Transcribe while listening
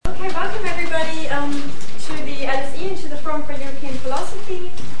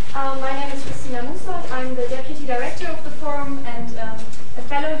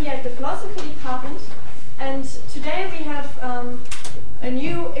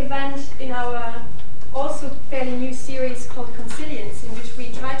also a fairly new series called Consilience, in which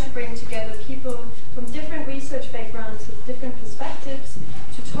we try to bring together people from different research backgrounds with different perspectives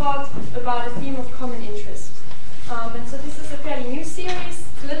to talk about a theme of common interest. And so this is a fairly new series,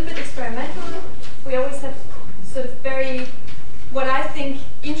 a little bit experimental. We always have sort of very, what I think,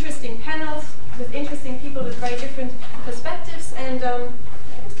 interesting panels with interesting people with very different perspectives. And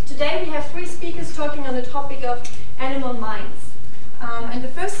today we have 3 speakers talking on the topic of animal minds. And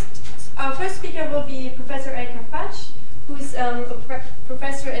our first speaker will be Professor Erica Fudge, who's a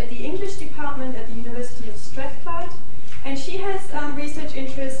professor at the English department at the University of Strathclyde. And she has research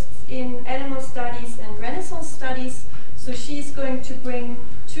interests in animal studies and Renaissance studies. So she's going to bring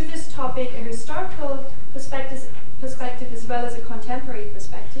to this topic a historical perspective as well as a contemporary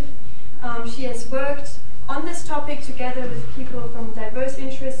perspective. She has worked on this topic together with people from diverse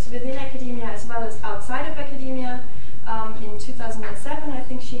interests within academia as well as outside of academia. In 2007, I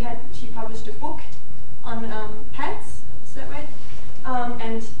think she published a book on pets, is that right?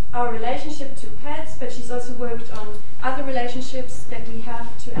 And our relationship to pets, but she's also worked on other relationships that we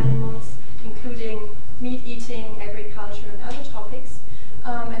have to animals, including meat eating, agriculture, and other topics.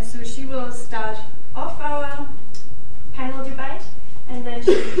 And so she will start off our panel debate, and then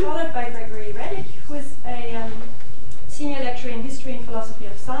she'll be followed by Gregory Radick, who is a senior lecturer in history and philosophy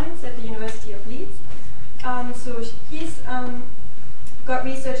of science at the University of Leeds. So he's got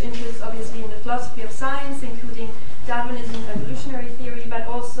research interests, obviously, in the philosophy of science, including Darwinism, evolutionary theory, but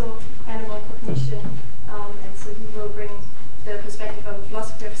also animal cognition. And so he will bring the perspective of the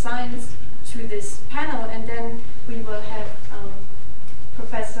philosophy of science to this panel. And then we will have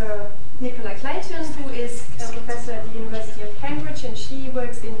Professor Nicola Clayton, who is a professor at the University of Cambridge, and she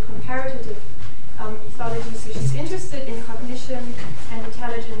works in comparative ethology. So she's interested in cognition and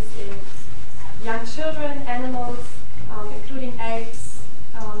intelligence in young children, animals, including eggs,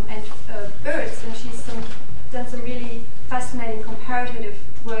 and birds. And she's done some really fascinating comparative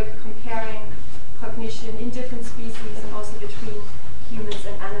work comparing cognition in different species and also between humans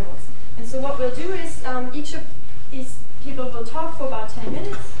and animals. And so what we'll do is each of these people will talk for about 10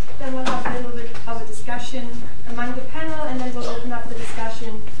 minutes, then we'll have a little bit of a discussion among the panel, and then we'll open up the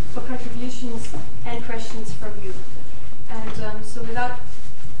discussion for contributions and questions from you. And so without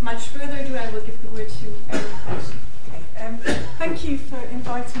much further ado, I will give the word to Erica Fudge. Thank you for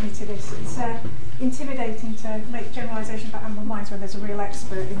inviting me to this. It's intimidating to make generalisations about animal minds when there's a real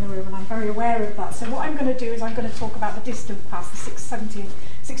expert in the room, and I'm very aware of that. So what I'm going to do is I'm going to talk about the distant past, the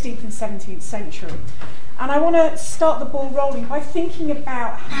 16th and 17th century. And I want to start the ball rolling by thinking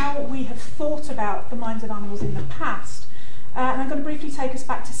about how we have thought about the minds of animals in the past. And I'm going to briefly take us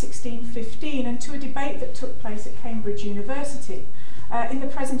back to 1615 and to a debate that took place at Cambridge University in the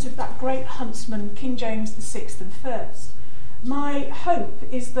presence of that great huntsman, King James VI and First. My hope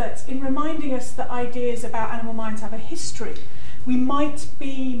is that in reminding us that ideas about animal minds have a history, we might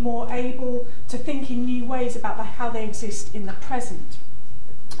be more able to think in new ways about how they exist in the present.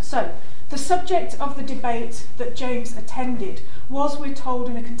 So, the subject of the debate that James attended was, we're told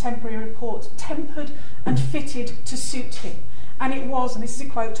in a contemporary report, tempered and fitted to suit him. And it was, and this is a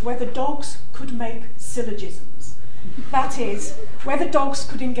quote, whether dogs could make syllogisms. That is, whether dogs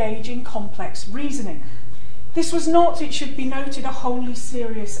could engage in complex reasoning. This was not, it should be noted, a wholly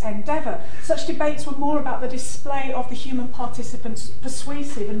serious endeavour. Such debates were more about the display of the human participants'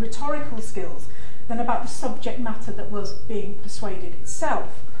 persuasive and rhetorical skills than about the subject matter that was being persuaded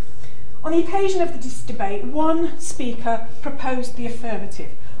itself. On the occasion of this debate, one speaker proposed the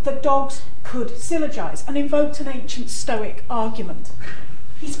affirmative, that dogs could syllogise, and invoked an ancient Stoic argument.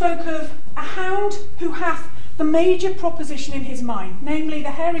 He spoke of a hound who hath the major proposition in his mind, namely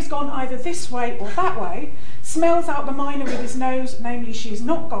the hare is gone either this way or that way, smells out the minor with his nose, namely she is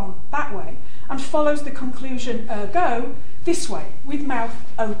not gone that way, and follows the conclusion, ergo, this way, with mouth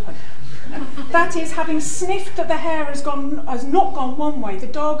open. That is, having sniffed that the hare has not gone one way, the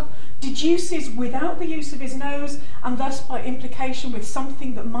dog deduces without the use of his nose, and thus by implication with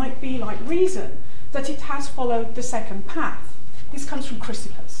something that might be like reason, that it has followed the second path. This comes from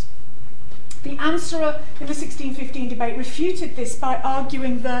Chrysippus. The answerer in the 1615 debate refuted this by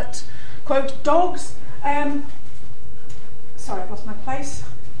arguing that, quote, dogs, sorry, I've lost my place,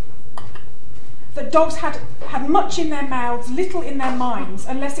 that dogs had much in their mouths, little in their minds,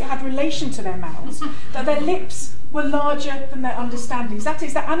 unless it had relation to their mouths, that their lips were larger than their understandings. That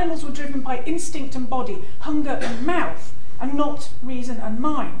is, that animals were driven by instinct and body, hunger and mouth, and not reason and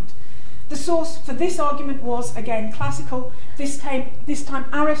mind. The source for this argument was, again, classical, this time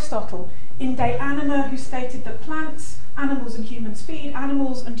Aristotle, in De Anima, who stated that plants Animals and humans feed,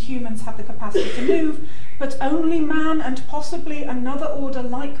 animals and humans have the capacity to move, but only man and possibly another order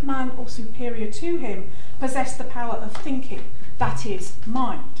like man or superior to him possess the power of thinking, that is,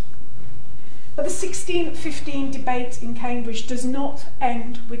 mind. But the 1615 debate in Cambridge does not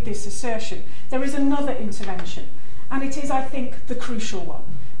end with this assertion. There is another intervention, and it is, I think, the crucial one.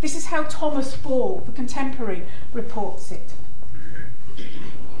 This is how Thomas Ball, the contemporary, reports it.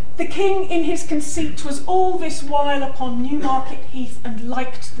 The king in his conceit was all this while upon Newmarket Heath and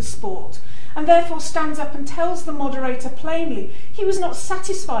liked the sport, and therefore stands up and tells the moderator plainly he was not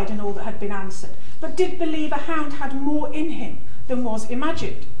satisfied in all that had been answered, but did believe a hound had more in him than was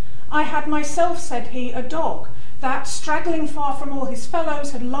imagined. I had myself, said he, a dog, that, straggling far from all his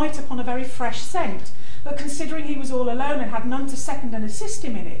fellows, had light upon a very fresh scent, but considering he was all alone and had none to second and assist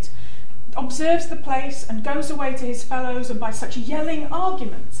him in it, observes the place and goes away to his fellows, and by such yelling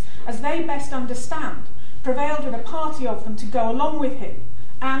arguments as they best understand, prevailed with a party of them to go along with him,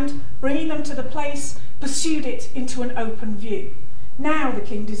 and, bringing them to the place, pursued it into an open view. Now the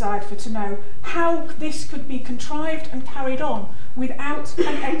king desired for to know how this could be contrived and carried on without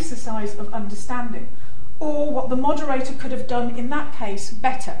an exercise of understanding, or what the moderator could have done in that case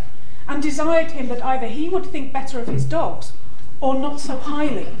better, and desired him that either he would think better of his dogs, or not so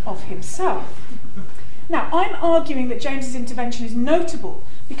highly of himself. Now, I'm arguing that James's intervention is notable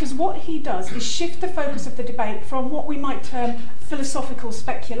because what he does is shift the focus of the debate from what we might term philosophical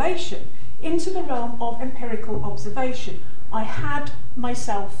speculation into the realm of empirical observation. I had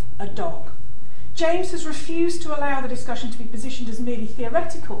myself a dog. James has refused to allow the discussion to be positioned as merely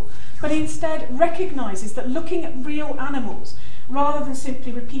theoretical, but instead recognises that looking at real animals, rather than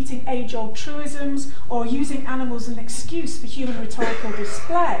simply repeating age-old truisms or using animals as an excuse for human rhetorical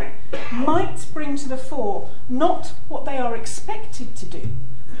display, might bring to the fore not what they are expected to do,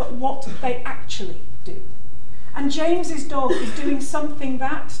 but what they actually do. And James's dog is doing something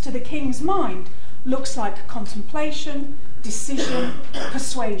that, to the king's mind, looks like contemplation, decision,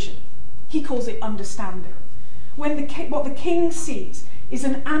 persuasion. He calls it understanding. What the king sees is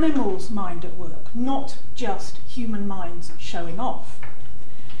an animal's mind at work, not just human minds showing off.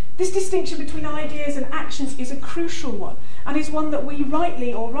 This distinction between ideas and actions is a crucial one, and is one that we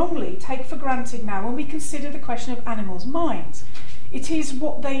rightly or wrongly take for granted now when we consider the question of animals' minds. It is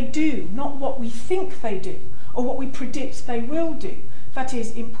what they do, not what we think they do, or what we predict they will do, that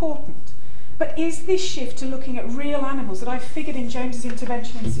is important. But is this shift to looking at real animals that I figured in James's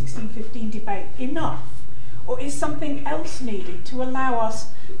intervention in the 1615 debate enough? Or is something else needed to allow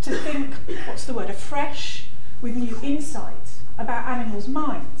us to think, afresh, with new insights about animals'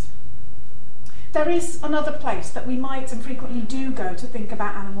 minds? There is another place that we might and frequently do go to think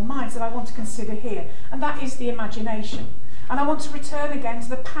about animal minds that I want to consider here, and that is the imagination. And I want to return again to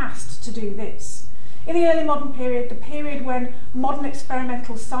the past to do this. In the early modern period, the period when modern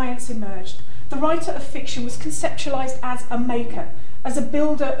experimental science emerged, the writer of fiction was conceptualised as a maker, as a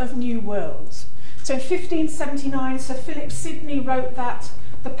builder of new worlds. So in 1579, Sir Philip Sidney wrote that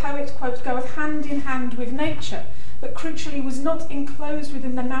the poet, quote, goeth hand in hand with nature, but crucially was not enclosed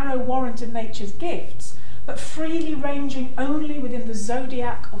within the narrow warrant of nature's gifts, but freely ranging only within the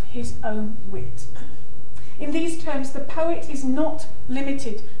zodiac of his own wit. In these terms, the poet is not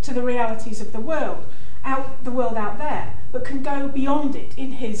limited to the realities of the world out there, but can go beyond it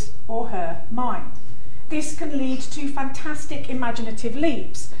in his or her mind. This can lead to fantastic imaginative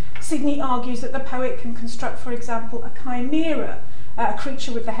leaps. Sidney argues that the poet can construct, for example, a chimera, a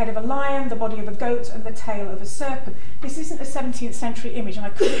creature with the head of a lion, the body of a goat, and the tail of a serpent. This isn't a 17th century image, and I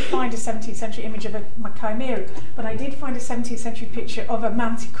couldn't find a 17th century image of a chimera, but I did find a 17th century picture of a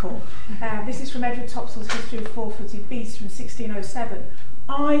manticore. This is from Edward Topsell's History of Four-Footed Beasts from 1607.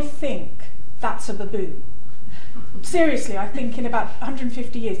 I think that's a baboon. Seriously, I think in about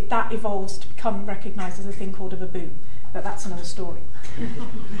 150 years that evolves to become recognised as a thing called a baboon, but that's another story.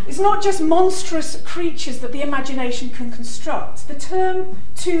 It's not just monstrous creatures that the imagination can construct. The term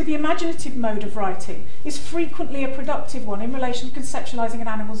to the imaginative mode of writing is frequently a productive one in relation to conceptualising an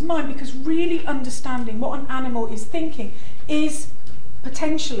animal's mind, because really understanding what an animal is thinking is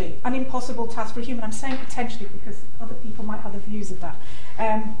potentially an impossible task for a human. I'm saying potentially because other people might have the views of that.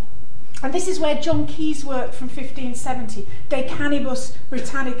 And this is where John Key's work from 1570, De Canibus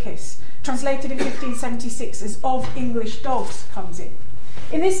Britannicus, translated in 1576 as Of English Dogs, comes in.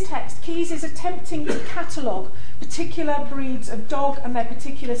 In this text, Keyes is attempting to catalogue particular breeds of dog and their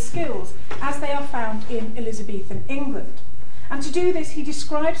particular skills as they are found in Elizabethan England. And to do this, he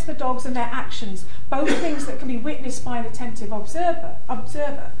describes the dogs and their actions, both things that can be witnessed by an attentive observer,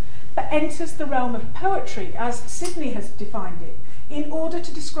 but enters the realm of poetry, as Sidney has defined it, in order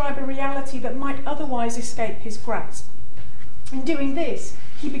to describe a reality that might otherwise escape his grasp. In doing this,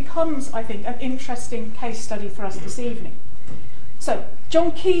 he becomes, I think, an interesting case study for us this evening. So,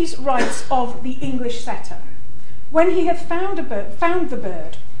 John Keyes writes of the English setter. When he hath found the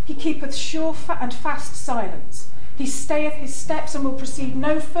bird, he keepeth sure and fast silence. He stayeth his steps and will proceed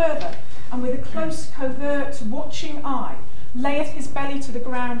no further, and with a close, covert, watching eye, layeth his belly to the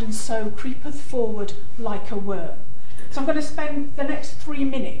ground, and so creepeth forward like a worm. So I'm going to spend the next 3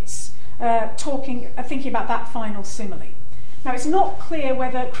 minutes thinking about that final simile. Now, it's not clear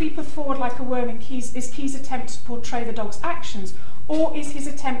whether creepeth forward like a worm is Keyes' attempt to portray the dog's actions, or is his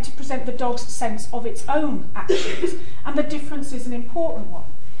attempt to present the dog's sense of its own actions, and the difference is an important one.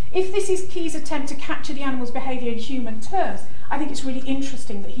 If this is Keyes' attempt to capture the animal's behaviour in human terms, I think it's really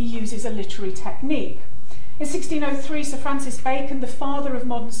interesting that he uses a literary technique. In 1603, Sir Francis Bacon, the father of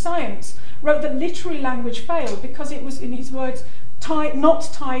modern science, wrote that literary language failed because it was, in his words, not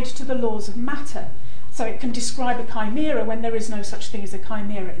tied to the laws of matter. So it can describe a chimera when there is no such thing as a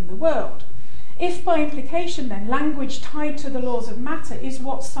chimera in the world. If by implication then language tied to the laws of matter is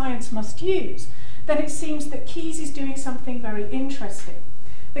what science must use, then it seems that Keyes is doing something very interesting,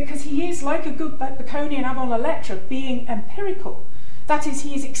 because he is, like a good Baconian avant la lettre, being empirical. That is,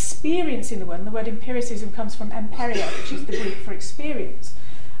 he is experiencing the world, and the word empiricism comes from emperia, which is the Greek for experience,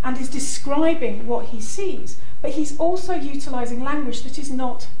 and is describing what he sees, but he's also utilising language that is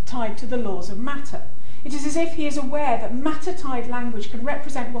not tied to the laws of matter. It is as if he is aware that matter-tied language can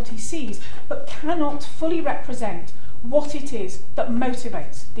represent what he sees, but cannot fully represent what it is that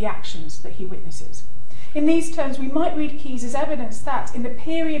motivates the actions that he witnesses. In these terms, we might read Keyes as evidence that, in the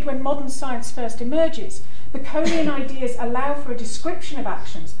period when modern science first emerges, Baconian ideas allow for a description of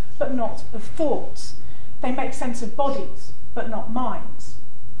actions, but not of thoughts. They make sense of bodies, but not minds.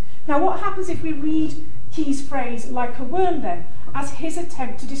 Now, what happens if we read Keyes' phrase, like a worm, then, as his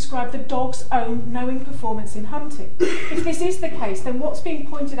attempt to describe the dog's own knowing performance in hunting? If this is the case, then what's being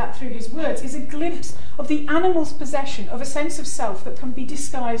pointed at through his words is a glimpse of the animal's possession of a sense of self that can be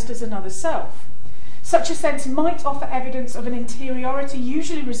disguised as another self. Such a sense might offer evidence of an interiority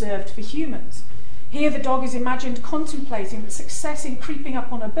usually reserved for humans. Here the dog is imagined contemplating that success in creeping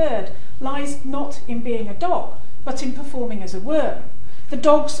up on a bird lies not in being a dog, but in performing as a worm. The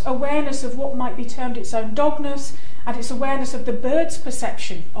dog's awareness of what might be termed its own dogness, and its awareness of the bird's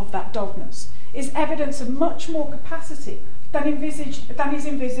perception of that dogness, is evidence of much more capacity than is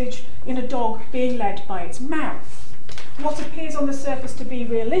envisaged in a dog being led by its mouth. What appears on the surface to be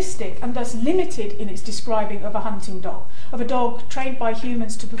realistic, and thus limited in its describing of a hunting dog, of a dog trained by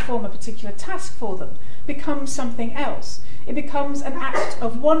humans to perform a particular task for them, becomes something else. It becomes an act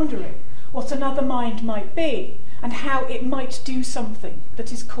of wondering what another mind might be, and how it might do something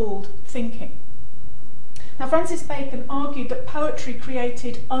that is called thinking. Now, Francis Bacon argued that poetry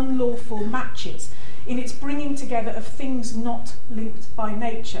created unlawful matches in its bringing together of things not linked by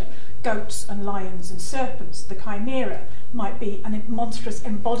nature. Goats and lions and serpents, the chimera, might be a monstrous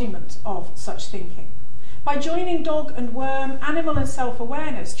embodiment of such thinking. By joining dog and worm, animal and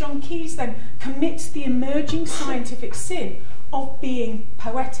self-awareness, John Keyes then commits the emerging scientific sin of being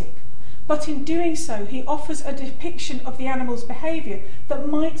poetic. But in doing so, he offers a depiction of the animal's behaviour that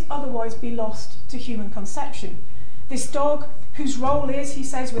might otherwise be lost to human conception. This dog, whose role is, he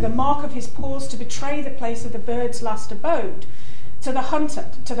says, with a mark of his paws to betray the place of the bird's last abode, to the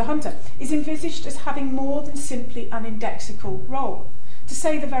hunter, is envisaged as having more than simply an indexical role. To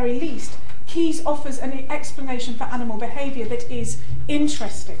say the very least, Keyes offers an explanation for animal behaviour that is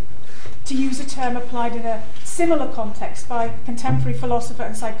interesting, to use a term applied in a similar context by contemporary philosopher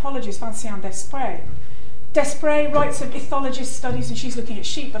and psychologist Vinciane Desprez. Desprez writes of ethologist studies, and she's looking at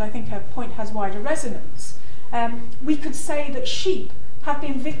sheep, but I think her point has wider resonance. We could say that sheep have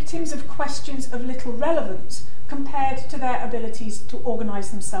been victims of questions of little relevance compared to their abilities to organise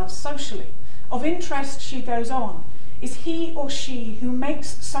themselves socially. Of interest, she goes on, is he or she who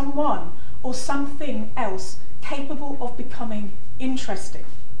makes someone or something else capable of becoming interesting.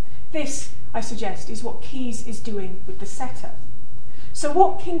 This, I suggest, is what Keyes is doing with the setter. So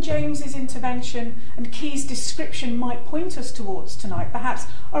what King James's intervention and Keyes' description might point us towards tonight, perhaps,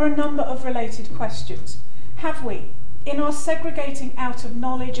 are a number of related questions. Have we, in our segregating out of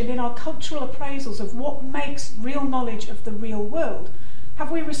knowledge and in our cultural appraisals of what makes real knowledge of the real world,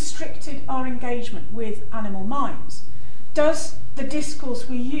 have we restricted our engagement with animal minds? Does the discourse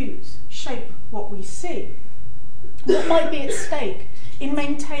we use shape what we see? What might be at stake in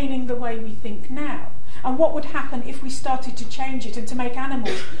maintaining the way we think now? And what would happen if we started to change it and to make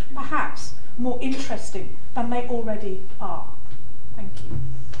animals perhaps more interesting than they already are? Thank you.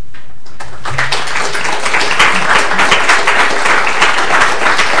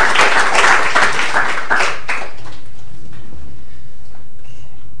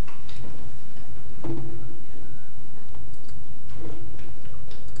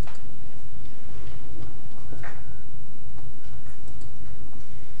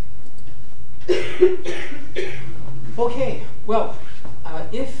 Okay, well,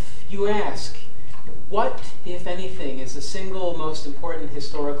 if you ask, what, if anything, is the single most important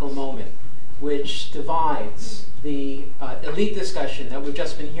historical moment which divides the elite discussion that we've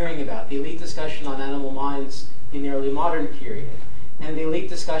just been hearing about, the elite discussion on animal minds in the early modern period, and the elite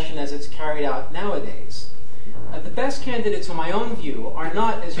discussion as it's carried out nowadays, the best candidates, in my own view, are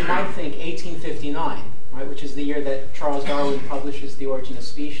not, as you might think, 1859, right, which is the year that Charles Darwin publishes The Origin of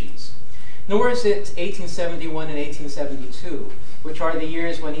Species, nor is it 1871 and 1872, which are the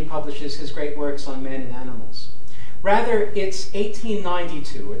years when he publishes his great works on man and animals. Rather, it's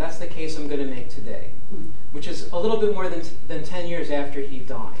 1892, or that's the case I'm going to make today, which is a little bit more than 10 years after he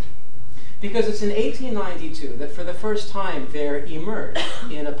died. Because it's in 1892 that for the first time there emerged,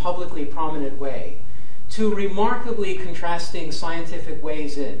 in a publicly prominent way, two remarkably contrasting scientific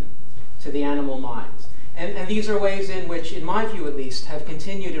ways in to the animal mind. And these are ways in which, in my view at least, have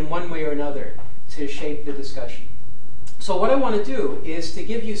continued in one way or another to shape the discussion. So what I want to do is to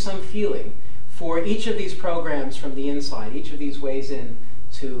give you some feeling for each of these programs from the inside, each of these ways in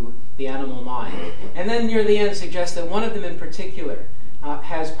to the animal mind. And then near the end suggest that one of them in particular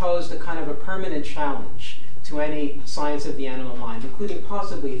has posed a kind of a permanent challenge to any science of the animal mind, including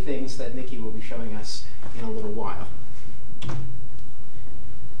possibly things that Nikki will be showing us in a little while.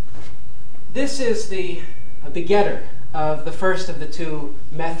 This is the begetter of the first of the two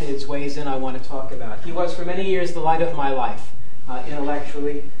methods, ways in, I want to talk about. He was for many years the light of my life,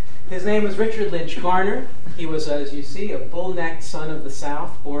 intellectually. His name was Richard Lynch Garner. He was, as you see, a bull-necked son of the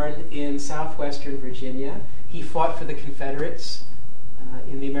South, born in southwestern Virginia. He fought for the Confederates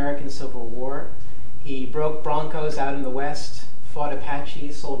in the American Civil War. He broke broncos out in the West, fought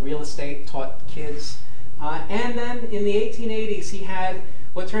Apaches, sold real estate, taught kids. And then in the 1880s, he had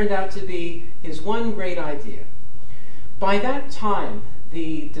what turned out to be his one great idea. By that time,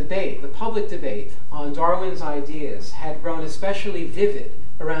 the debate, the public debate on Darwin's ideas had grown especially vivid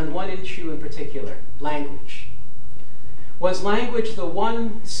around one issue in particular, language. Was language the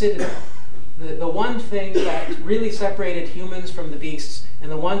one citadel, the one thing that really separated humans from the beasts,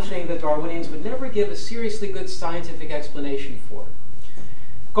 and the one thing that Darwinians would never give a seriously good scientific explanation for?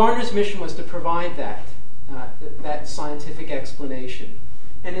 Garner's mission was to provide that scientific explanation.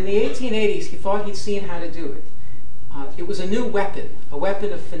 And in the 1880s, he thought he'd seen how to do it. It was a new weapon, a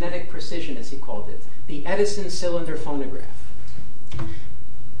weapon of phonetic precision, as he called it, the Edison cylinder phonograph.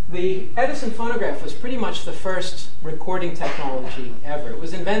 The Edison phonograph was pretty much the first recording technology ever. It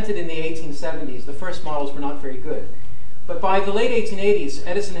was invented in the 1870s. The first models were not very good. But by the late 1880s,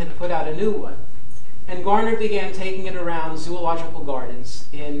 Edison had put out a new one. And Garner began taking it around zoological gardens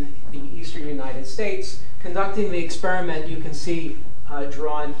in the eastern United States, conducting the experiment you can see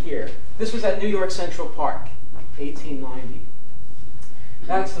drawn here. This was at New York Central Park, 1890.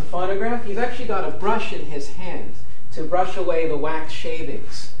 That's the phonograph. He's actually got a brush in his hand to brush away the wax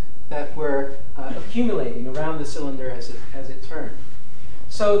shavings that were accumulating around the cylinder as it turned.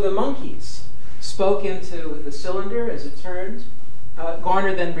 So the monkeys spoke into the cylinder as it turned.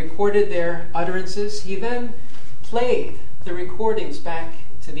 Garner then recorded their utterances. He then played the recordings back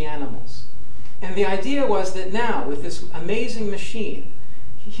to the animals. And the idea was that now, with this amazing machine,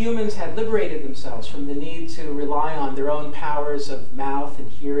 humans had liberated themselves from the need to rely on their own powers of mouth and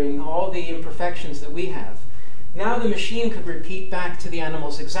hearing, all the imperfections that we have. Now the machine could repeat back to the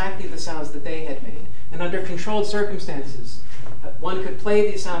animals exactly the sounds that they had made. And under controlled circumstances, one could play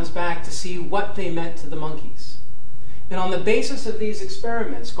these sounds back to see what they meant to the monkeys. And on the basis of these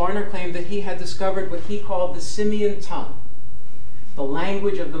experiments, Garner claimed that he had discovered what he called the simian tongue, the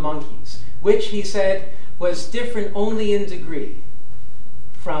language of the monkeys, which, he said, was different only in degree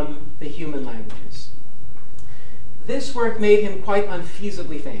from the human languages. This work made him quite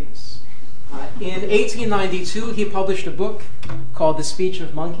unfeasibly famous. In 1892, he published a book called The Speech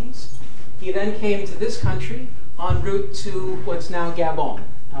of Monkeys. He then came to this country en route to what's now Gabon,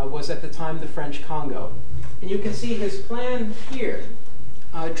 was at the time the French Congo. And you can see his plan here,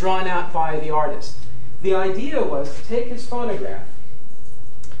 drawn out by the artist. The idea was to take his phonograph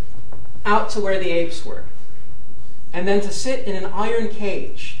out to where the apes were, and then to sit in an iron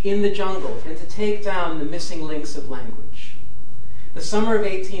cage in the jungle and to take down the missing links of language. The summer of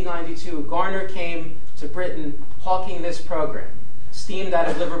 1892, Garner came to Britain hawking this program, steamed out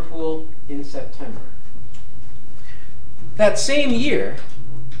of Liverpool in September. That same year,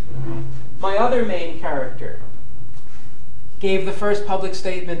 my other main character gave the first public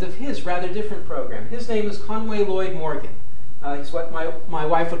statement of his rather different program. His name is Conway Lloyd Morgan. He's what my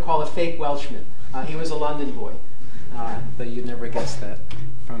wife would call a fake Welshman. He was a London boy, though you'd never guess that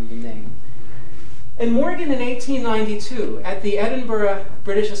from the name. And Morgan in 1892, at the Edinburgh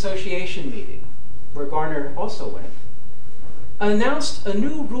British Association meeting, where Garner also went, announced a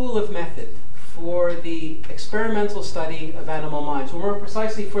new rule of method for the experimental study of animal minds, or more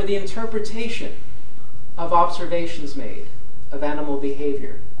precisely for the interpretation of observations made of animal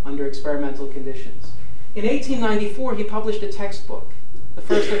behavior under experimental conditions. In 1894, he published a textbook, the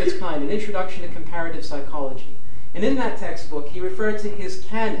first of its kind, An Introduction to Comparative Psychology. And in that textbook, he referred to his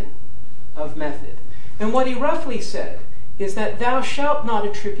canon of method. And what he roughly said is that thou shalt not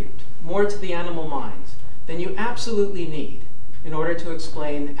attribute more to the animal mind than you absolutely need in order to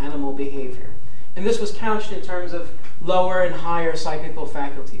explain animal behavior. And this was couched in terms of lower and higher psychical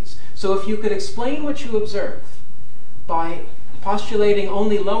faculties. So if you could explain what you observe by postulating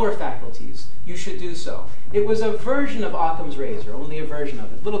only lower faculties, you should do so. It was a version of Occam's razor, only a version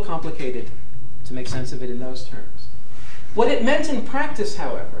of it. A little complicated to make sense of it in those terms. What it meant in practice,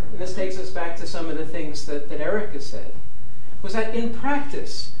 however, and this takes us back to some of the things that Erica said, was that in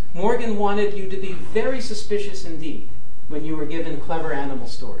practice, Morgan wanted you to be very suspicious indeed when you were given clever animal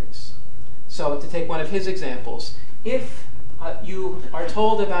stories. So to take one of his examples, if you are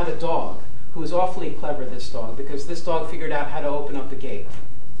told about a dog who is awfully clever, this dog, because this dog figured out how to open up the gate.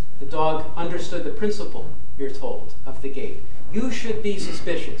 The dog understood the principle, you're told, of the gate. You should be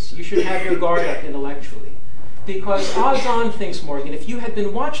suspicious. You should have your guard up intellectually. Because odds on, thinks Morgan, if you had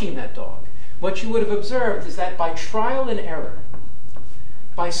been watching that dog, what you would have observed is that by trial and error,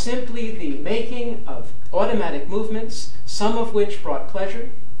 by simply the making of automatic movements, some of which brought pleasure,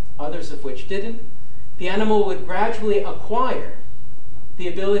 others of which didn't, the animal would gradually acquire the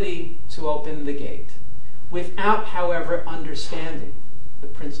ability to open the gate, without, however, understanding the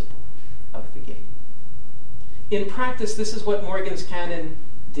principle of the gate. In practice, this is what Morgan's canon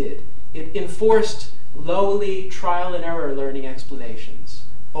did. It enforced lowly trial and error learning explanations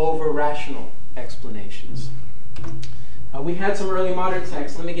over rational explanations. We had some early modern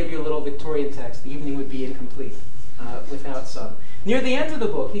texts. Let me give you a little Victorian text. The evening would be incomplete without some. Near the end of the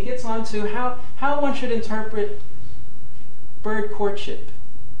book, he gets on to how one should interpret bird courtship.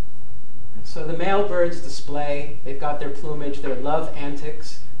 So the male birds display, they've got their plumage, their love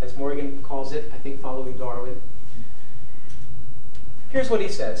antics, as Morgan calls it, I think following Darwin. Here's what he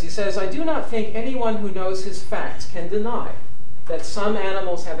says. He says, I do not think anyone who knows his facts can deny that some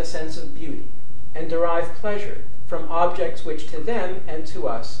animals have a sense of beauty and derive pleasure from objects which to them and to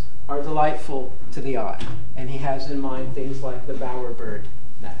us are delightful to the eye. And he has in mind things like the bowerbird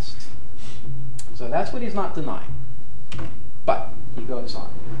nest. So that's what he's not denying. But he goes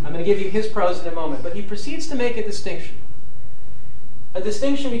on. I'm going to give you his prose in a moment, but he proceeds to make a distinction. A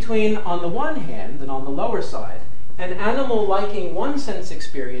distinction between, on the one hand, and on the lower side, an animal liking one sense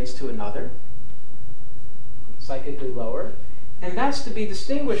experience to another, psychically lower, and that's to be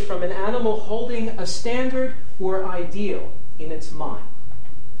distinguished from an animal holding a standard or ideal in its mind,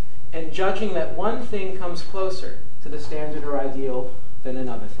 and judging that one thing comes closer to the standard or ideal than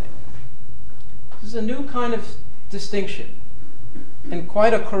another thing. This is a new kind of distinction, and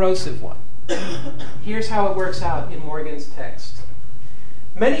quite a corrosive one. Here's how it works out in Morgan's text.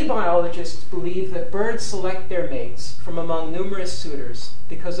 Many biologists believe that birds select their mates from among numerous suitors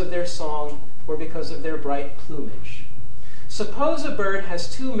because of their song or because of their bright plumage. Suppose a bird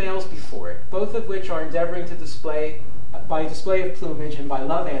has two males before it, both of which are endeavoring to display, by display of plumage and by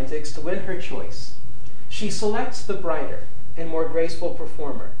love antics, to win her choice. She selects the brighter and more graceful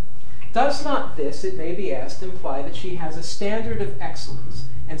performer. Does not this, it may be asked, imply that she has a standard of excellence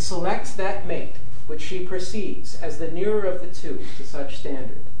and selects that mate which she perceives as the nearer of the two to such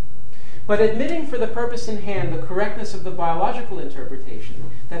standard? But admitting for the purpose in hand the correctness of the biological interpretation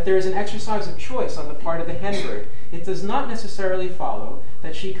that there is an exercise of choice on the part of the hen bird, it does not necessarily follow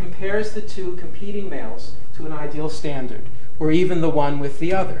that she compares the two competing males to an ideal standard, or even the one with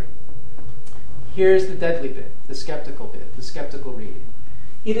the other. Here's the deadly bit, the skeptical reading.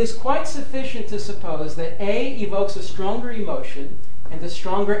 It is quite sufficient to suppose that A evokes a stronger emotion and a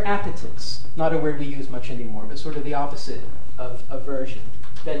stronger appetence, not a word we use much anymore, but sort of the opposite of aversion,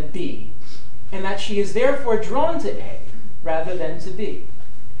 than B, and that she is therefore drawn to A rather than to B.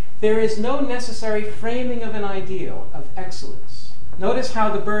 There is no necessary framing of an ideal of excellence. Notice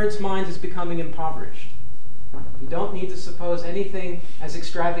how the bird's mind is becoming impoverished. You don't need to suppose anything as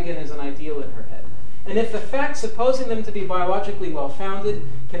extravagant as an ideal in her head. And if the facts, supposing them to be biologically well-founded,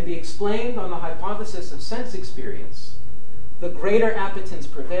 can be explained on the hypothesis of sense experience, the greater appetence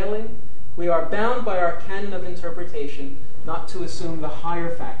prevailing, we are bound by our canon of interpretation not to assume the higher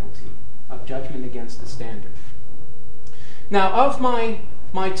faculty of judgment against the standard. Now, of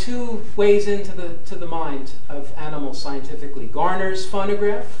my two ways into the mind of animals scientifically, Garner's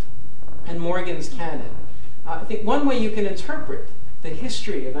phonograph and Morgan's canon, I think one way you can interpret the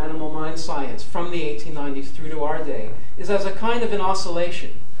history of animal mind science from the 1890s through to our day is as a kind of an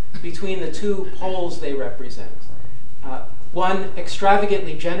oscillation between the two poles they represent. One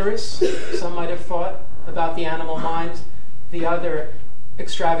extravagantly generous, some might have thought, about the animal mind, the other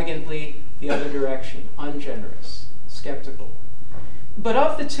extravagantly the other direction, ungenerous, skeptical. But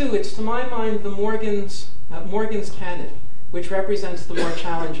of the two, it's to my mind the Morgan's canon, which represents the more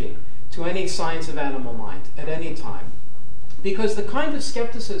challenging to any science of animal mind at any time. Because the kind of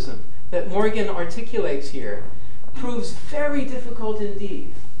skepticism that Morgan articulates here proves very difficult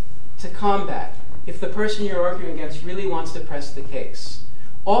indeed to combat if the person you're arguing against really wants to press the case.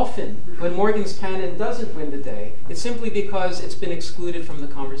 Often, when Morgan's canon doesn't win the day, it's simply because it's been excluded from the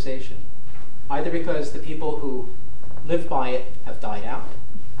conversation, either because the people who live by it have died out,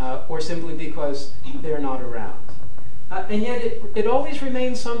 or simply because they're not around. And yet it always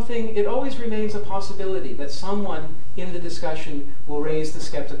remains something, it always remains a possibility that someone in the discussion will raise the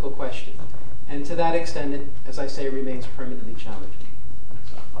skeptical question. And to that extent, it, as I say, remains permanently challenging.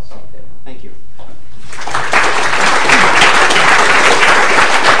 So I'll stop there. Thank you. So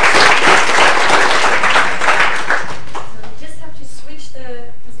we just have to switch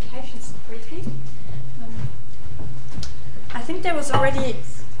the presentations briefly. I think there was already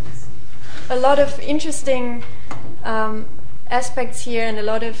a lot of interesting aspects here and a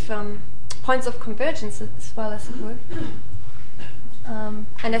lot of points of convergence as well, as it were.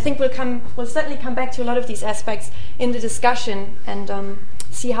 And I think we'll certainly come back to a lot of these aspects in the discussion and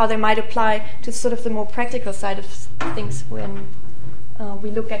see how they might apply to sort of the more practical side of things when we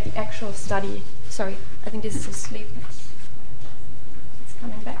look at the actual study. Sorry, I think this is asleep. It's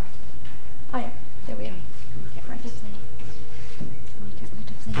coming back. Oh yeah, there we are. Get right.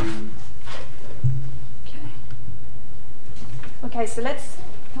 Okay, so let's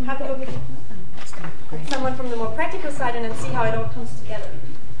have a look at someone from the more practical side and then see how it all comes together.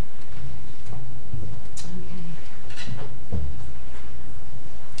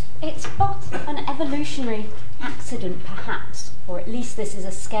 It's but an evolutionary accident, perhaps, or at least this is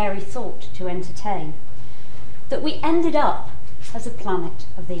a scary thought to entertain, that we ended up as a planet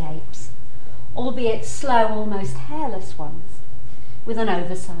of the apes, albeit slow, almost hairless ones, with an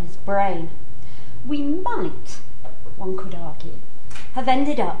oversized brain. We might, one could argue, have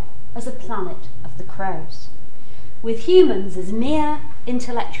ended up as a planet of the crows, with humans as mere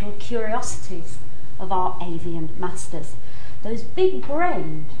intellectual curiosities of our avian masters, those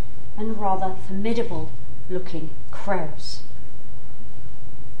big-brained and rather formidable-looking crows.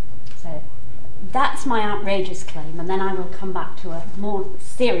 So that's my outrageous claim, and then I will come back to a more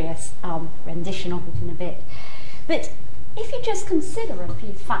serious rendition of it in a bit. But if you just consider a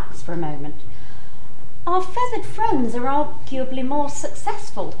few facts for a moment, our feathered friends are arguably more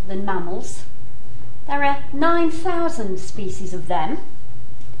successful than mammals. There are 9,000 species of them,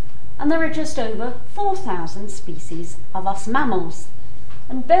 and there are just over 4,000 species of us mammals.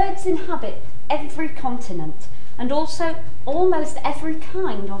 And birds inhabit every continent and also almost every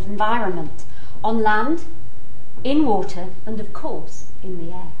kind of environment, on land, in water, and of course in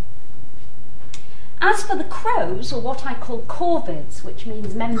the air. As for the crows, or what I call corvids, which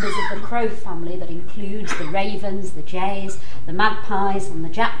means members of the crow family that includes the ravens, the jays, the magpies and the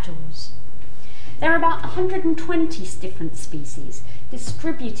jackdaws, there are about 120 different species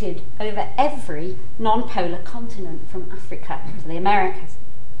distributed over every non-polar continent from Africa to the Americas.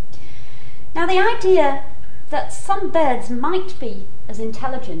 Now, the idea that some birds might be as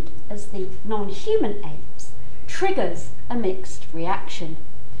intelligent as the non-human apes triggers a mixed reaction.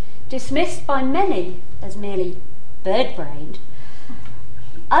 Dismissed by many as merely bird-brained,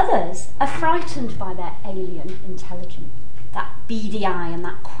 others are frightened by their alien intelligence, that beady eye and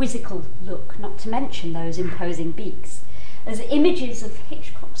that quizzical look, not to mention those imposing beaks, as images of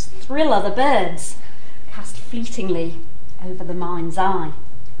Hitchcock's thriller The Birds cast fleetingly over the mind's eye.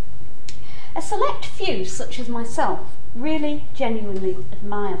 A select few, such as myself, really genuinely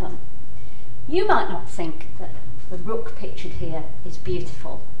admire them. You might not think that the rook pictured here is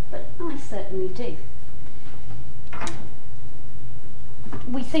beautiful, but I certainly do.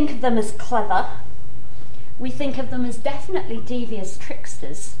 We think of them as clever. We think of them as definitely devious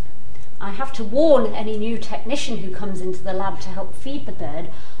tricksters. I have to warn any new technician who comes into the lab to help feed the bird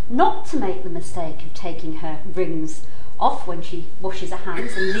not to make the mistake of taking her rings off when she washes her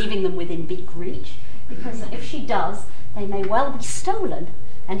hands and leaving them within beak reach, because if she does, they may well be stolen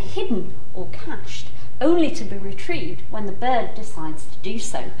and hidden or cached, only to be retrieved when the bird decides to do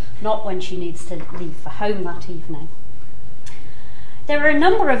so, not when she needs to leave for home that evening. There are a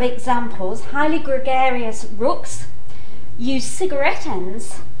number of examples. Highly gregarious rooks use cigarette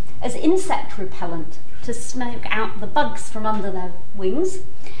ends as insect repellent to smoke out the bugs from under their wings.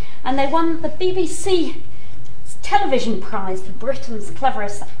 And they won the BBC television prize for Britain's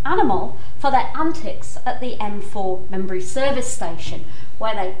cleverest animal for their antics at the M4 Membury service station,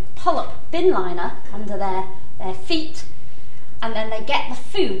 where they pull up bin liner under their feet, and then they get the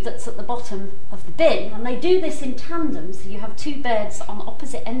food that's at the bottom of the bin, and they do this in tandem, so you have two birds on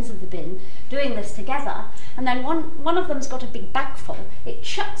opposite ends of the bin doing this together, and then one of them's got a big bagful, it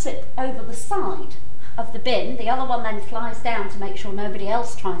chucks it over the side of the bin, the other one then flies down to make sure nobody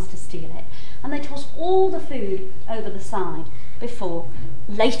else tries to steal it, and they toss all the food over the side before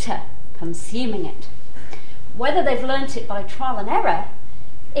later consuming it. Whether they've learnt it by trial and error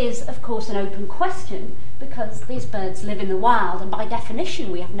is, of course, an open question, because these birds live in the wild, and by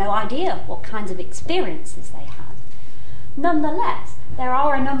definition we have no idea what kinds of experiences they had. Nonetheless, there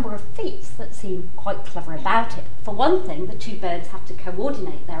are a number of feats that seem quite clever about it. For one thing, the two birds have to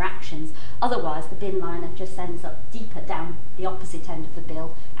coordinate their actions, otherwise the bin liner just ends up deeper down the opposite end of the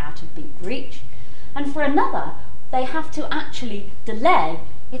bill, out of beat reach. And for another, they have to actually delay.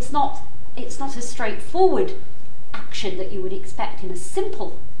 It's not a straightforward action that you would expect in a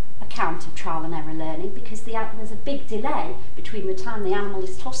simple account of trial and error learning, because there's a big delay between the time the animal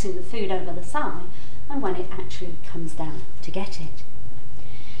is tossing the food over the side and when it actually comes down to get it.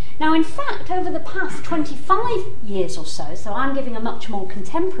 Now, in fact, over the past 25 years or so I'm giving a much more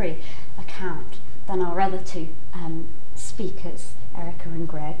contemporary account than our other two speakers, Erica and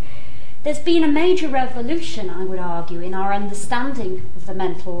Greg, there's been a major revolution, I would argue, in our understanding of the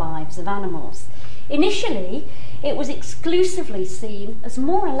mental lives of animals. Initially, it was exclusively seen as,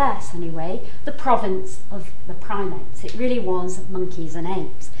 more or less anyway, the province of the primates. It really was monkeys and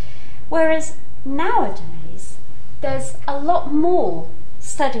apes. Whereas nowadays, there's a lot more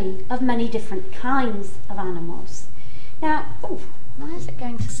study of many different kinds of animals. Now, why is it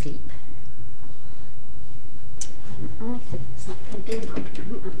going to sleep? I think it's not going to do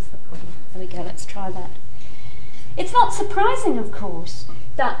that. That's the problem. There we go, let's try that. It's not surprising, of course,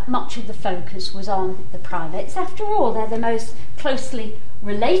 that much of the focus was on the primates. After all, they're the most closely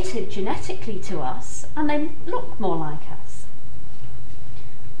related genetically to us, and they look more like us.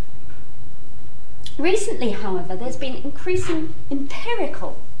 Recently, however, there's been increasing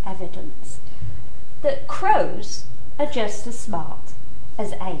empirical evidence that crows are just as smart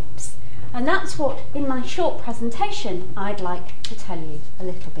as apes. And that's what, in my short presentation, I'd like to tell you a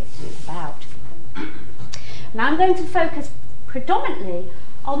little bit about. Now, I'm going to focus predominantly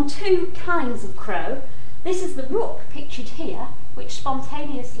on two kinds of crow. This is the rook, pictured here, which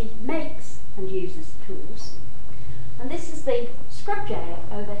spontaneously makes and uses tools. And this is the scrub jay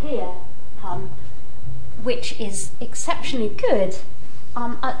over here, which is exceptionally good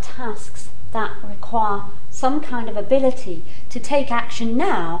at tasks that require some kind of ability to take action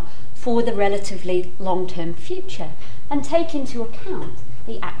now for the relatively long-term future and take into account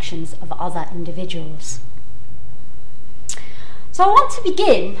the actions of other individuals. So I want to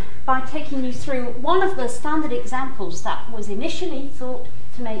begin by taking you through one of the standard examples that was initially thought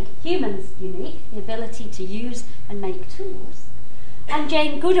to make humans unique, the ability to use and make tools. And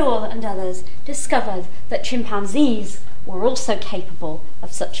Jane Goodall and others discovered that chimpanzees were also capable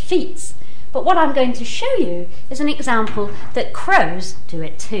of such feats. But what I'm going to show you is an example that crows do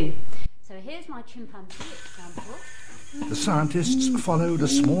it too. So here's my chimpanzee example. The scientists followed a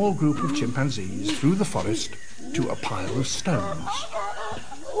small group of chimpanzees through the forest to a pile of stones.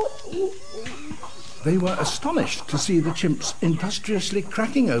 They were astonished to see the chimps industriously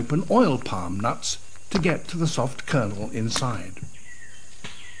cracking open oil palm nuts to get to the soft kernel inside.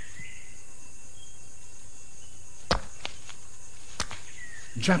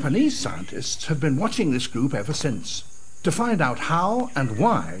 Japanese scientists have been watching this group ever since to find out how and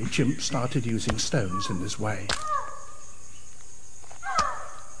why chimps started using stones in this way.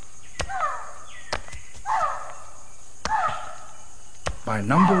 By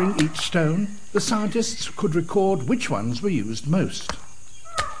numbering each stone, the scientists could record which ones were used most.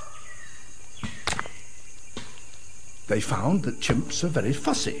 They found that chimps are very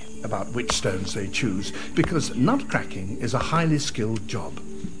fussy about which stones they choose because nut cracking is a highly skilled job.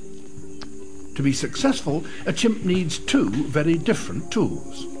 To be successful, a chimp needs two very different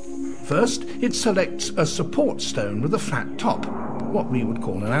tools. First, it selects a support stone with a flat top, what we would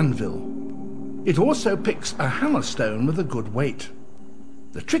call an anvil. It also picks a hammer stone with a good weight.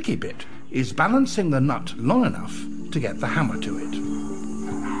 The tricky bit is balancing the nut long enough to get the hammer to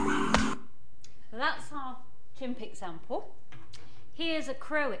it. That's our chimp example. Here's a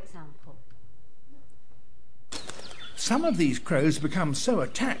crow example. Some of these crows become so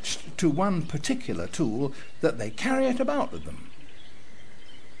attached to one particular tool that they carry it about with them.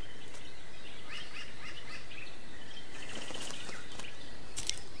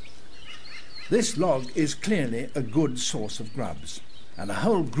 This log is clearly a good source of grubs, and a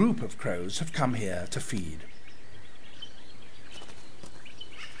whole group of crows have come here to feed.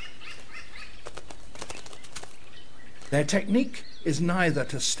 Their technique is neither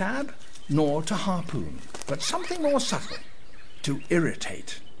to stab nor to harpoon, but something more subtle, to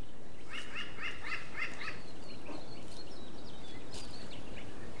irritate.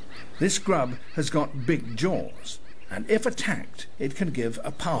 This grub has got big jaws, and if attacked, it can give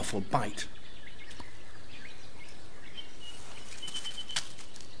a powerful bite.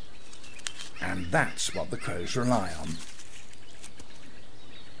 And that's what the crows rely on.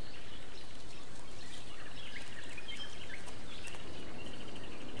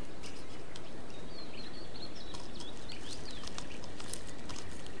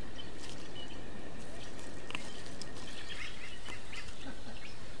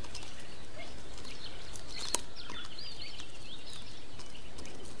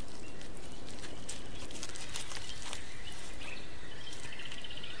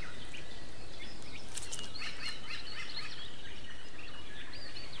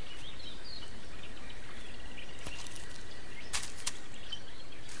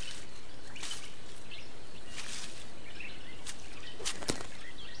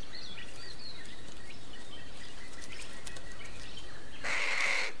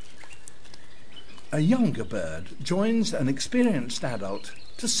 A younger bird joins an experienced adult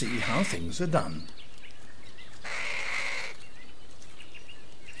to see how things are done.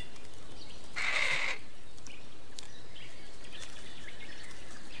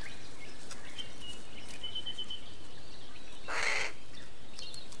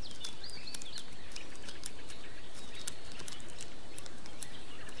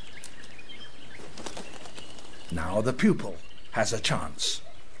 Now the pupil has a chance.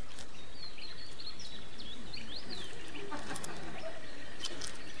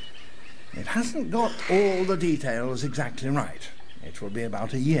 It hasn't got all the details exactly right. It will be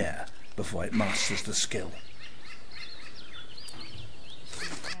about a year before it masters the skill.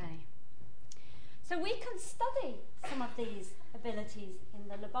 Okay. So we can study some of these abilities in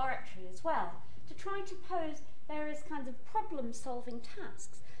the laboratory as well, to try to pose various kinds of problem-solving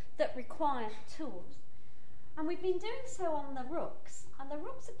tasks that require tools. And we've been doing so on the rooks, and the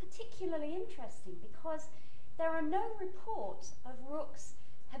rooks are particularly interesting because there are no reports of rooks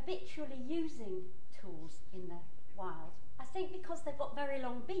habitually using tools in the wild. I think because they've got very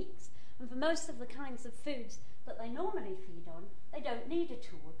long beaks, and for most of the kinds of foods that they normally feed on, they don't need a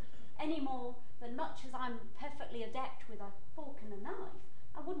tool, any more than much as I'm perfectly adept with a fork and a knife.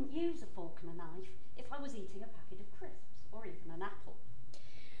 I wouldn't use a fork and a knife if I was eating a packet of crisps or even an apple.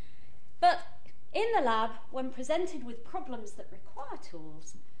 But in the lab, when presented with problems that require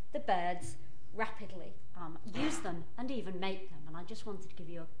tools, the birds rapidly use them and even make them. And I just wanted to give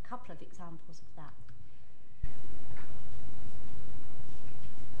you a couple of examples of that.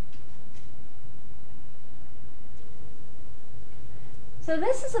 So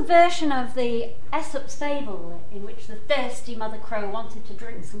this is a version of the Aesop's fable in which the thirsty mother crow wanted to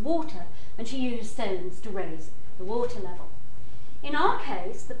drink some water and she used stones to raise the water level. In our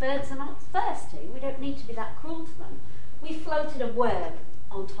case, the birds are not thirsty. We don't need to be that cruel to them. We floated a worm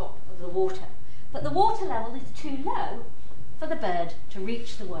on top of the water. But the water level is too low for the bird to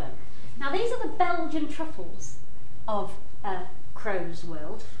reach the worm. Now these are the Belgian truffles of crow's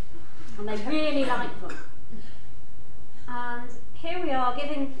world, and they really like them. And here we are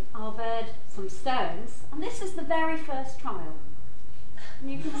giving our bird some stones, and this is the very first trial.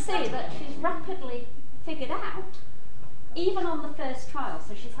 And you can see that she's rapidly figured out, even on the first trial,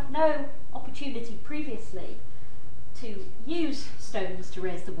 so she's had no opportunity previously to use stones to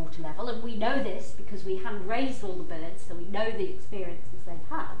raise the water level, and we know this because we hand raised all the birds, so we know the experiences they've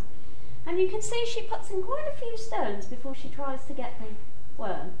had. And you can see she puts in quite a few stones before she tries to get the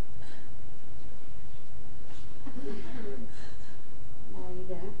worm. There you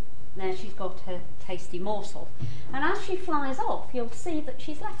go. There she's got her tasty morsel. And as she flies off, you'll see that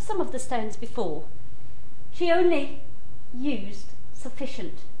she's left some of the stones before. She only used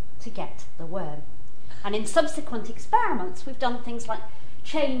sufficient to get the worm. And in subsequent experiments, we've done things like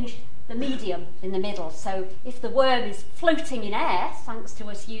change the medium in the middle. So if the worm is floating in air, thanks to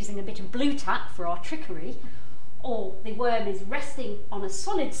us using a bit of blue tack for our trickery, or the worm is resting on a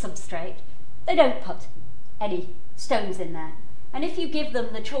solid substrate, they don't put any stones in there. And if you give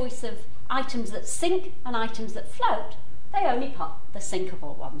them the choice of items that sink and items that float, they only put the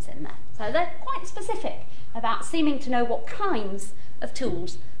sinkable ones in there. So they're quite specific about seeming to know what kinds of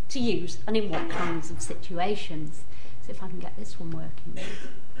tools to use and in what kinds of situations. So if I can get this one working.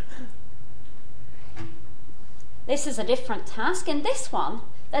 This is a different task. In this one,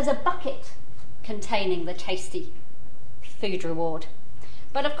 there's a bucket containing the tasty food reward.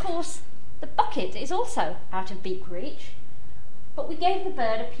 But of course, the bucket is also out of beak reach, but we gave the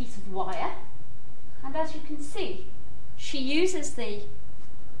bird a piece of wire, and as you can see, she uses the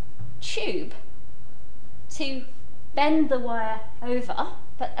tube to bend the wire over,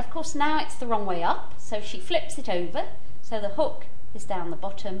 but of course now it's the wrong way up, so she flips it over, so the hook is down the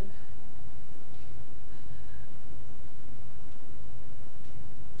bottom.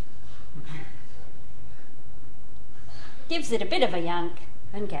 Gives it a bit of a yank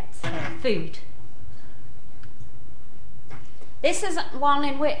and gets her food. This is one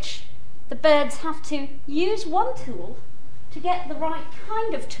in which the birds have to use one tool to get the right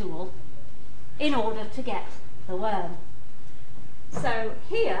kind of tool in order to get the worm. So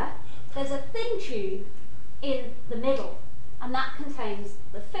here there's a thin tube in the middle, and that contains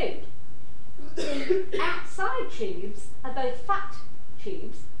the food. The outside tubes are both fat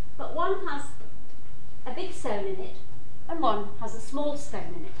tubes, but one has a big stone in it and one has a small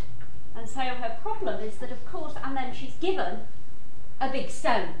stone in it. And so her problem is that, of course, and then she's given a big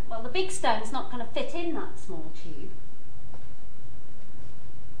stone. Well, the big stone's not going to fit in that small tube.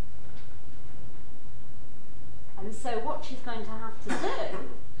 And so what she's going to have to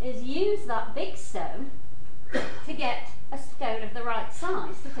do is use that big stone to get a stone of the right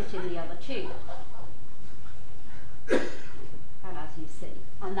size to fit in the other tube. And as you see,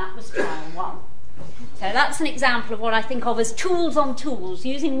 and that was trial one. So that's an example of what I think of as tools on tools,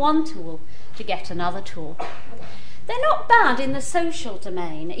 using one tool to get another tool. They're not bad in the social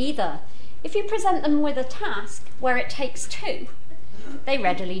domain either. If you present them with a task where it takes two, they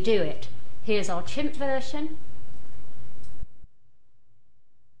readily do it. Here's our chimp version.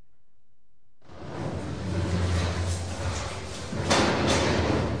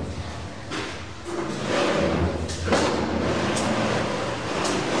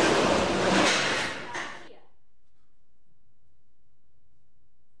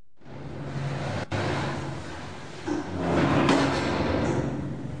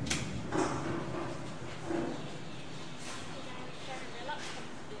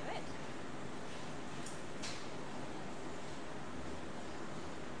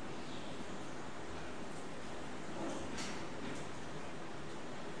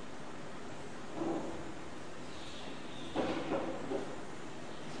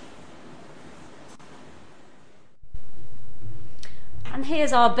 And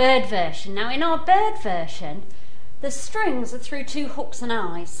here's our bird version. Now in our bird version, the strings are through two hooks and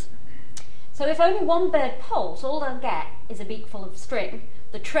eyes. So if only one bird pulls, all they'll get is a beakful of string.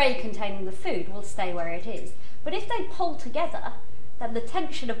 The tray containing the food will stay where it is. But if they pull together, then the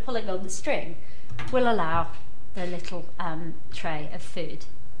tension of pulling on the string will allow the little tray of food.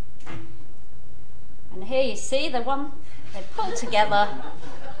 And here you see the one, they pull together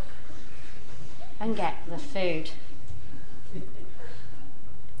and get the food.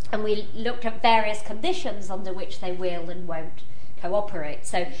 And we looked at various conditions under which they will and won't cooperate.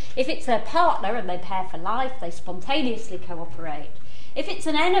 So if it's a partner and they pair for life, they spontaneously cooperate. If it's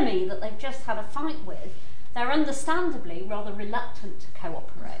an enemy that they've just had a fight with, they're understandably rather reluctant to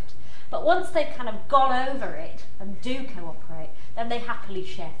cooperate. But once they've kind of gone over it and do cooperate, then they happily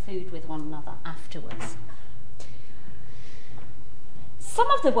share food with one another afterwards. Some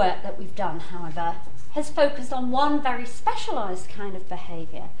of the work that we've done, however, has focused on one very specialised kind of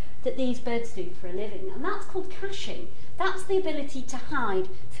behaviour that these birds do for a living, and that's called caching. That's the ability to hide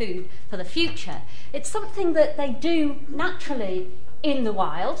food for the future. It's something that they do naturally in the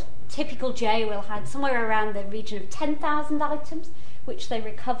wild. Typical jay will hide somewhere around the region of 10,000 items, which they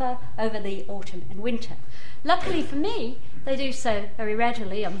recover over the autumn and winter. Luckily for me, they do so very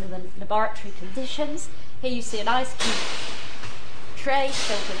readily under the laboratory conditions. Here you see an ice cube tray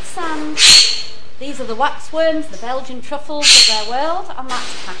filled with sand. These are the waxworms, the Belgian truffles of their world, and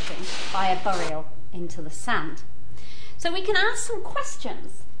that's caching by a burial into the sand. So we can ask some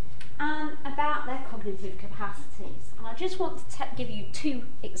questions about their cognitive capacities. And I just want to give you two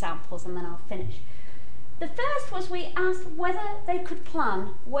examples and then I'll finish. The first was we asked whether they could plan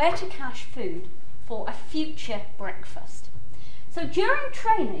where to cache food for a future breakfast. So during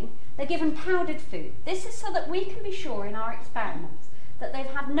training, they're given powdered food. This is so that we can be sure in our experiments that they've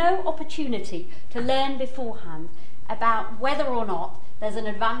had no opportunity to learn beforehand about whether or not there's an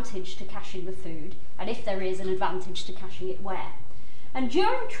advantage to caching the food, and if there is an advantage to caching it where. And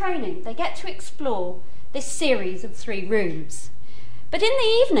during training, they get to explore this series of 3 rooms. But in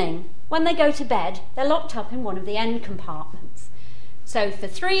the evening, when they go to bed, they're locked up in one of the end compartments. So for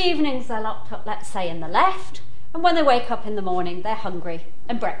 3 evenings, they're locked up, let's say, in the left, and when they wake up in the morning, they're hungry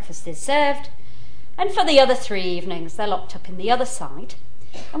and breakfast is served. And for the other 3 evenings, they're locked up in the other side.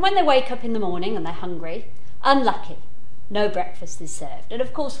 And when they wake up in the morning and they're hungry, unlucky, no breakfast is served. And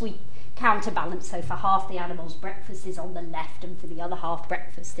of course we counterbalance, so for half the animals breakfast is on the left and for the other half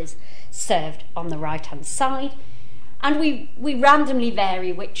breakfast is served on the right hand side. And we randomly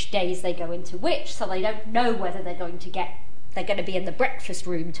vary which days they go into which, so they don't know whether they're going to be in the breakfast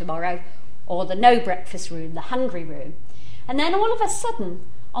room tomorrow or the no breakfast room, the hungry room. And then all of a sudden,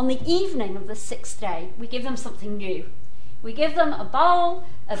 on the evening of the 6th day, we give them something new. We give them a bowl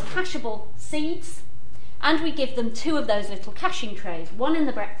of cashable seeds, and we give them 2 of those little caching trays, one in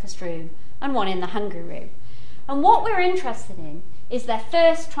the breakfast room and one in the hungry room. And what we're interested in is their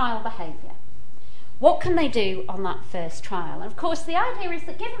first trial behaviour. What can they do on that first trial? And of course the idea is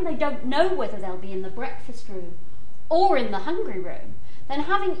that given they don't know whether they'll be in the breakfast room or in the hungry room, then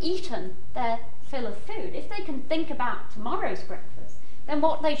having eaten their fill of food, if they can think about tomorrow's breakfast, then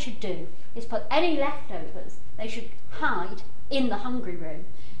what they should do is put any leftovers, they should hide in the hungry room.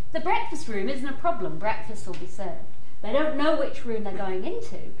 The breakfast room isn't a problem, breakfast will be served. They don't know which room they're going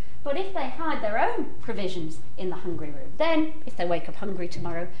into, but if they hide their own provisions in the hungry room, then if they wake up hungry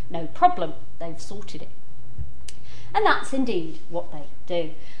tomorrow, no problem, they've sorted it. And that's indeed what they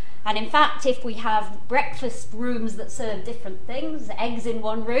do. And in fact, if we have breakfast rooms that serve different things, eggs in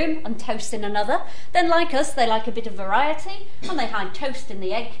one room and toast in another, then like us, they like a bit of variety, and they hide toast in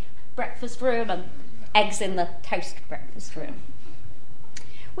the egg breakfast room and eggs in the toast breakfast room.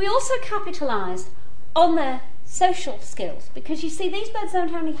 We also capitalised on their social skills, because you see these birds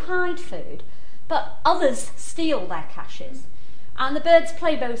don't only hide food, but others steal their caches. And the birds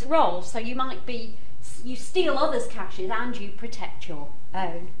play both roles, so you steal others' caches and you protect your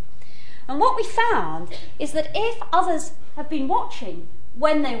own. And what we found is that if others have been watching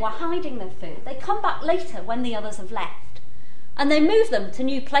when they were hiding their food, they come back later when the others have left, and they move them to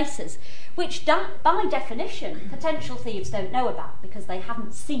new places, which by definition potential thieves don't know about because they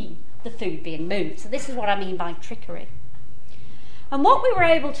haven't seen the food being moved. So this is what I mean by trickery. And what we were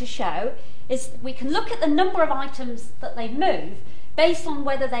able to show is we can look at the number of items that they move based on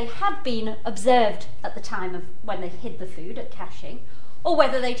whether they had been observed at the time of when they hid the food at caching, or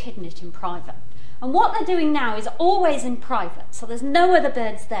whether they'd hidden it in private. And what they're doing now is always in private, so there's no other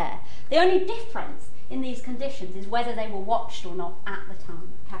birds there. The only difference in these conditions is whether they were watched or not at the time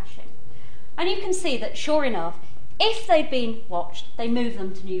of caching. And you can see that, sure enough, if they'd been watched, they move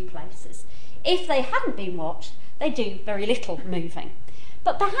them to new places. If they hadn't been watched, they do very little moving.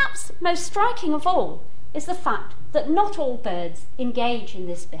 But perhaps most striking of all is the fact that not all birds engage in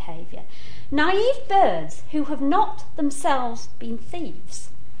this behaviour. Naive birds who have not themselves been thieves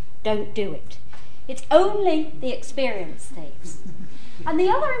don't do it. It's only the experienced thieves. And the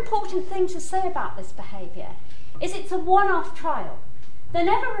other important thing to say about this behaviour is it's a one-off trial. They're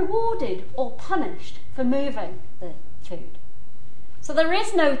never rewarded or punished for moving the food. So there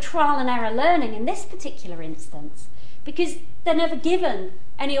is no trial and error learning in this particular instance, because they're never given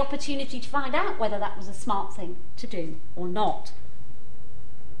any opportunity to find out whether that was a smart thing to do or not.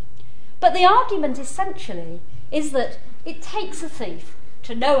 But the argument essentially is that it takes a thief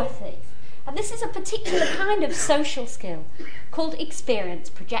to know a thief. And this is a particular kind of social skill called experience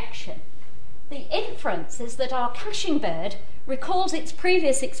projection. The inference is that our caching bird recalls its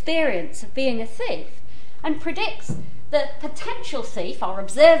previous experience of being a thief and predicts the potential thief, our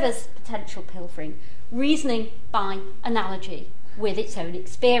observer's potential pilfering, reasoning by analogy with its own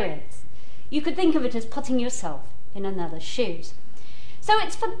experience. You could think of it as putting yourself in another's shoes. So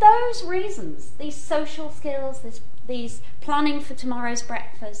it's for those reasons, these social skills, these planning for tomorrow's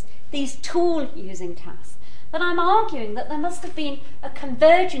breakfast, these tool-using tasks, that I'm arguing that there must have been a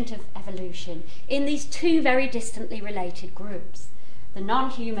convergence of evolution in these 2 very distantly related groups, the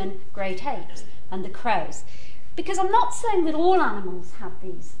non-human great apes and the crows. Because I'm not saying that all animals have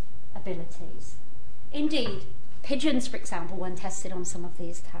these abilities. Indeed, pigeons, for example, when tested on some of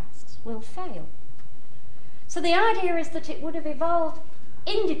these tasks, will fail. So the idea is that it would have evolved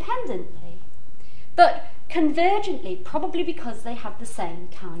independently, but convergently, probably because they have the same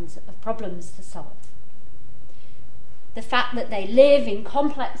kinds of problems to solve. The fact that they live in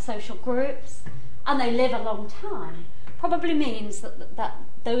complex social groups and they live a long time probably means that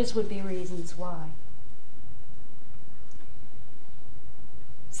those would be reasons why.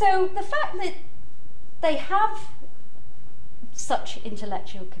 So the fact that they have such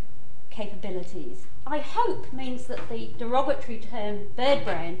intellectual capabilities, I hope, means that the derogatory term bird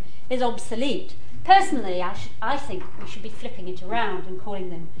brain is obsolete. Personally, I think we should be flipping it around and calling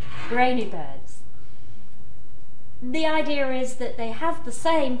them brainy birds. The idea is that they have the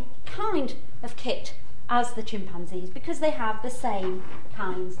same kind of kit as the chimpanzees because they have the same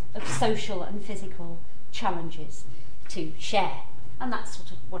kinds of social and physical challenges to share. And that's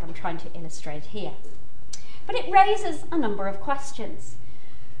sort of what I'm trying to illustrate here. But it raises a number of questions.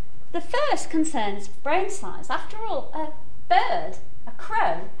 The first concerns brain size. After all, a bird, a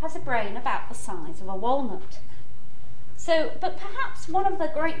crow, has a brain about the size of a walnut. But perhaps one of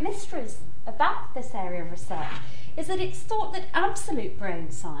the great mysteries about this area of research is that it's thought that absolute brain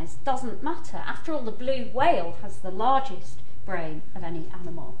size doesn't matter. After all, the blue whale has the largest brain of any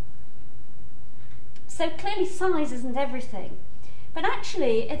animal. So clearly size isn't everything. But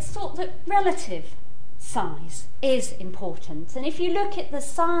actually, it's thought that relative size is important. And if you look at the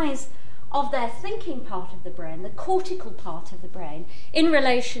size of their thinking part of the brain, the cortical part of the brain, in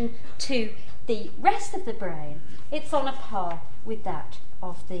relation to the rest of the brain, it's on a par with that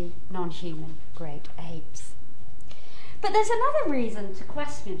of the non-human great apes. But there's another reason to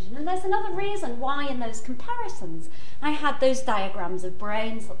question it, and there's another reason why in those comparisons I had those diagrams of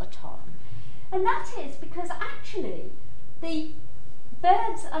brains at the top. And that is because actually the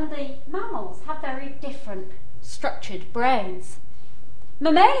birds and the mammals have very different structured brains.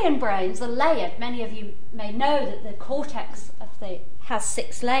 Mammalian brains are layered. Many of you may know that the cortex has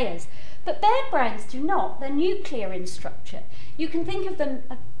 6 layers, but bird brains do not. They're nuclear in structure. You can think of them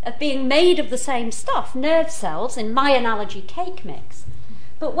as being made of the same stuff, nerve cells, in my analogy, cake mix.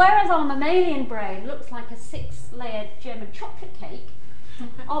 But whereas our mammalian brain looks like a 6-layered German chocolate cake,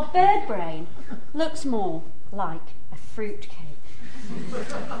 our bird brain looks more like a fruit cake.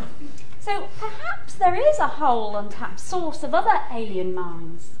 So perhaps there is a whole untapped source of other alien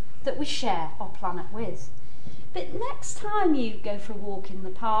minds that we share our planet with. But next time you go for a walk in the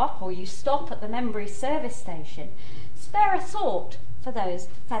park or you stop at the Membry service station, spare a thought for those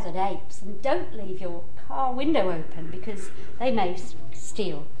feathered apes and don't leave your car window open because they may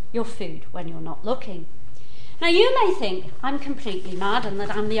steal your food when you're not looking. Now you may think I'm completely mad and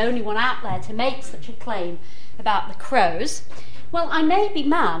that I'm the only one out there to make such a claim about the crows. Well, I may be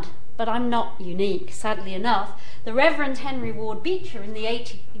mad, but I'm not unique. Sadly enough, the Reverend Henry Ward Beecher in the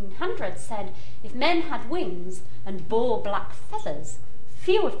 1800s said, if men had wings and bore black feathers,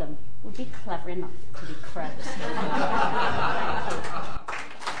 few of them would be clever enough to be crows.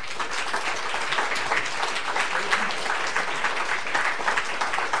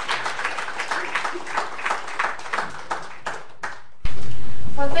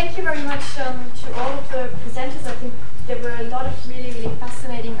 Well, thank you very much to all of the presenters. I think there were a lot of really, really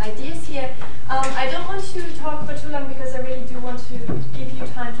fascinating ideas here. I don't want to talk for too long because I really do want to give you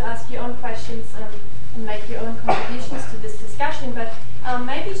time to ask your own questions and make your own contributions to this discussion. But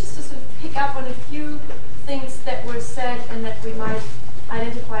maybe just to sort of pick up on a few things that were said and that we might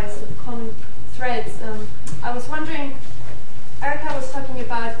identify as sort of common threads. I was wondering, Erica was talking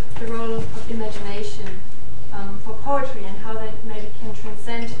about the role of imagination for poetry and how that maybe can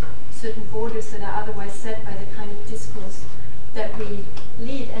transcend certain borders that are otherwise set by the kind of discourse that we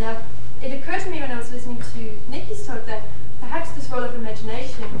lead. And it occurred to me when I was listening to Nikki's talk that perhaps this role of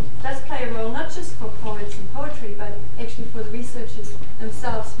imagination does play a role not just for poets and poetry, but actually for the researchers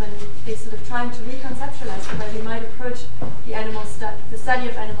themselves when they're sort of trying to reconceptualize the way we might approach the study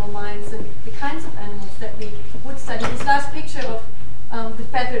of animal minds and the kinds of animals that we would study. This last picture of the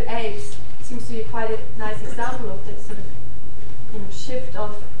feathered apes seems to be quite a nice example of this sort of shift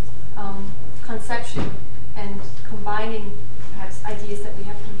of conception and combining perhaps ideas that we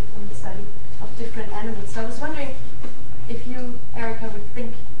have from the study of different animals. So I was wondering if you, Erica, would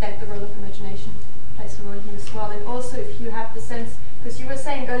think that the role of imagination plays a role here as well, and also if you have the sense, because you were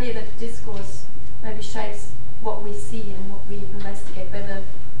saying earlier that discourse maybe shapes what we see and what we investigate, whether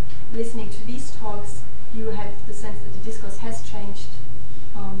listening to these talks you have the sense that the discourse has changed,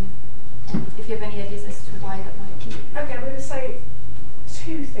 and if you have any ideas as to why that might be. Okay, I'm going to say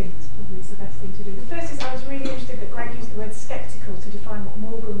 2 things probably is the best thing to do. The first is I was really interested that Greg used the word sceptical to define what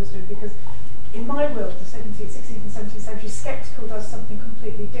Morgan was doing, because in my world, the 17th, 16th and 17th century, sceptical does something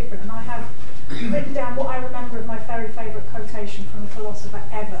completely different. And I have written down what I remember of my very favourite quotation from a philosopher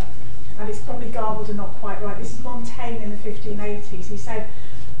ever, and it's probably garbled and not quite right. This is Montaigne in the 1580s. He said,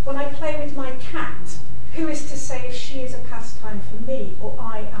 "When I play with my cat, who is to say if she is a pastime for me or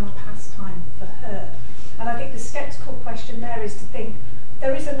I am a pastime for her?" And I think the sceptical question there is to think,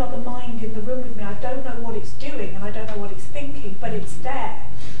 there is another mind in the room with me. I don't know what it's doing and I don't know what it's thinking, but it's there.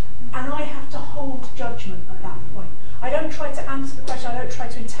 And I have to hold judgment at that point. I don't try to answer the question, I don't try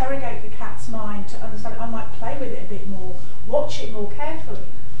to interrogate the cat's mind to understand it. I might play with it a bit more, watch it more carefully.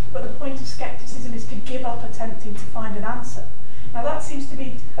 But the point of scepticism is to give up attempting to find an answer. Now that seems to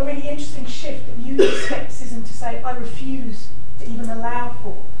be a really interesting shift, that uses scepticism to say, I refuse to even allow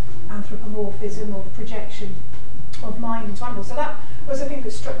for anthropomorphism or the projection of mind into animals. So that was a thing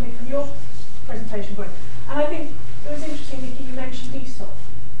that struck me from your presentation point. And I think it was interesting, Nikki, you mentioned the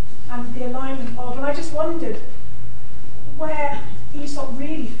wondered where Aesop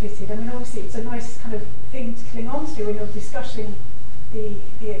really fitted. I mean, obviously it's a nice kind of thing to cling on to when you're discussing the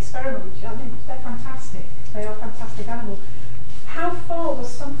experiment, which I mean, they're fantastic. They are fantastic animals. How far was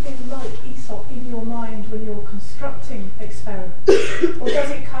something like Aesop in your mind when you're constructing experiments? Or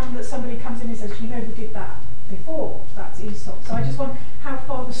does it come that somebody comes in and says, you know who did that before? That's Aesop. So I just wonder how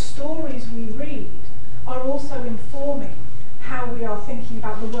far the stories we read are also informing how we are thinking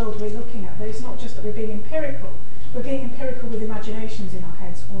about the world we're looking at. That it's not just that we're being empirical. We're being empirical with imaginations in our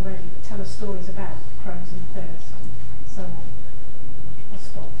heads already that tell us stories about crows and birds and so on. I'll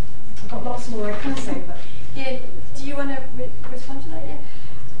stop. I've got lots more I can say, but... Yeah, do you want to respond to that? Yeah.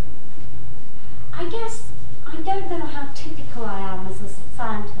 I guess I don't know how typical I am as a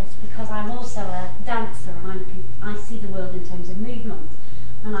scientist because I'm also a dancer and I see the world in terms of movement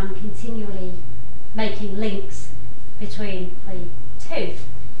and I'm continually making links between the two.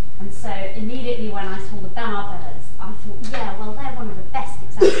 And so immediately when I saw the barbers, I thought, yeah, well, they're one of the best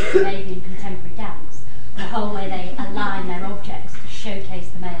examples of avian contemporary dance. The whole way they align their objects to showcase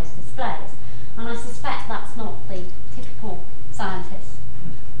the male's displays. And I suspect that's not the typical scientist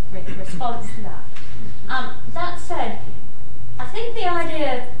response to that. That said, I think the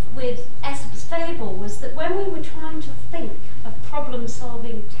idea with Aesop's fable was that when we were trying to think of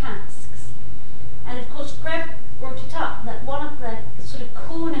problem-solving tasks, and of course Greg brought it up, that one of the sort of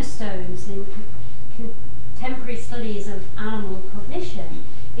cornerstones in contemporary studies of animal cognition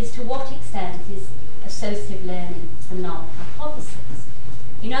is to what extent is associative learning the null hypothesis.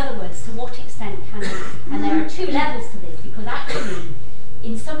 In other words, to what extent can you, and there are two levels to this, because actually,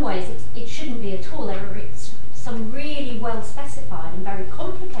 in some ways, it shouldn't be at all. There are some really well specified and very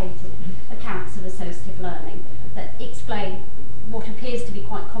complicated accounts of associative learning that explain what appears to be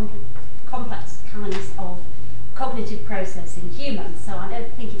quite complex kinds of cognitive process in humans. So I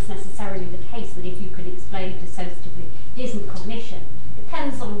don't think it's necessarily the case that if you could explain it associatively, it isn't cognition. It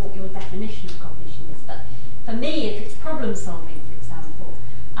depends on what your definition of cognition is. But for me, if it's problem solving, for example,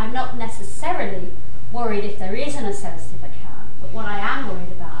 I'm not necessarily worried if there is an associative account, but what I am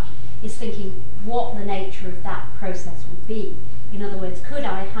worried about is thinking what the nature of that process would be. In other words, could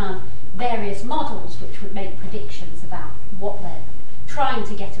I have various models which would make predictions about what they're trying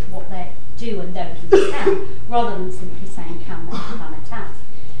to get at, what they do and don't understand, rather than simply saying can they plan a task.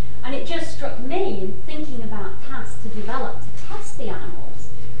 And it just struck me in thinking about tasks to develop to test the animals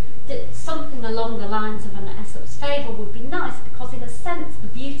that something along the lines of an Aesop's fable would be nice, because in a sense the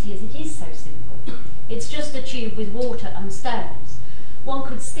beauty is it is so simple. It's just a tube with water and stones. One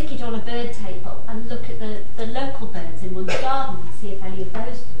could stick it on a bird table and look at the local birds in one's garden and see if any of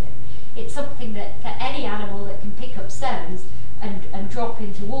those do it. It's something that for any animal that can pick up stones and drop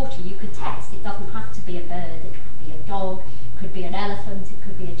into water you could test. It doesn't have to be a bird, it could be a dog, it could be an elephant, it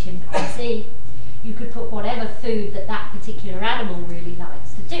could be a chimpanzee. You could put whatever food that particular animal really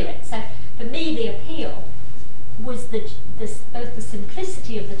likes to do it. So for me the appeal was both the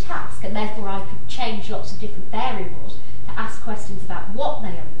simplicity of the task, and therefore I could change lots of different variables to ask questions about what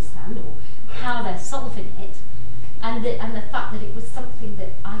they understand or how they're solving it, and the fact that it was something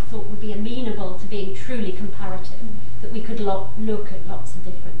that I thought would be amenable to being truly comparative, that we could look at lots of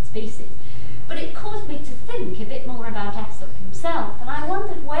different species. But it caused me to think a bit more about Aesop himself, and I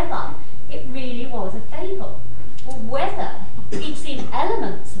wondered whether it really was a fable, or whether he'd seen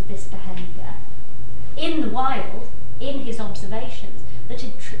elements of this behaviour in the wild, in his observations, that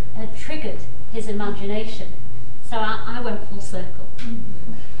had triggered his imagination. So I went full circle.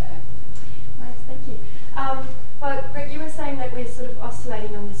 Nice, thank you. Well, Greg, you were saying that we're sort of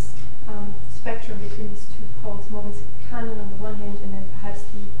oscillating on this spectrum between these two poles, Morgan's canon on the one hand, and then perhaps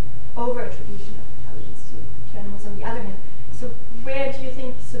the over-attribution of intelligence to animals on the other hand. So where do you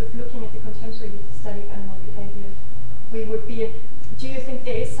think, sort of looking at the contemporary study of animal behavior, we would be? Do you think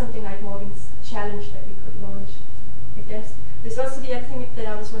there is something like Morgan's challenge that we could launch against? There's also the other thing that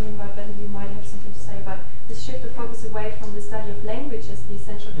I was wondering about, whether you might have something to say about this shift of focus away from the study of language as the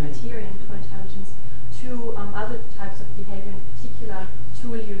essential criterion for intelligence to other types of behavior, in particular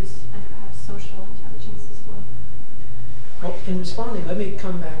tool use and perhaps social intelligence as well. Well, in responding, let me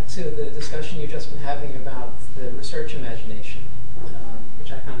come back to the discussion you've just been having about the research imagination,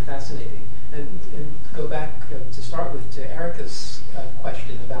 which I found fascinating, and go back to start with to Erica's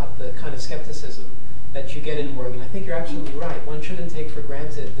question about the kind of skepticism that you get in Morgan. I think you're absolutely right. One shouldn't take for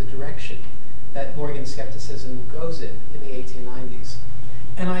granted the direction that Morgan's skepticism goes in the 1890s.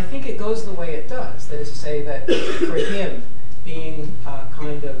 And I think it goes the way it does. That is to say that for him, being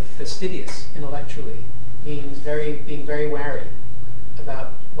kind of fastidious intellectually means being very wary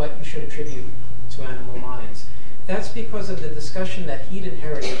about what you should attribute to animal minds. That's because of the discussion that he'd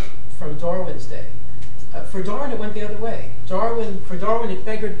inherited from Darwin's day For Darwin, it went the other way. For Darwin, it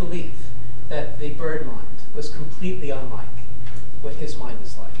beggared belief that the bird mind was completely unlike what his mind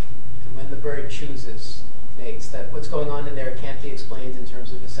is like. And when the bird chooses mates, that what's going on in there can't be explained in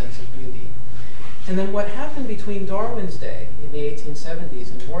terms of a sense of beauty. And then what happened between Darwin's day in the 1870s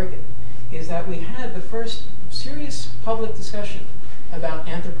and Morgan is that we had the first serious public discussion about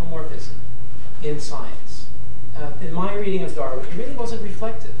anthropomorphism in science. In my reading of Darwin, he really wasn't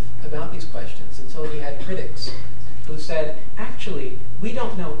reflective about these questions until he had critics who said, actually, we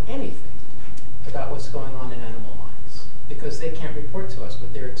don't know anything about what's going on in animal minds because they can't report to us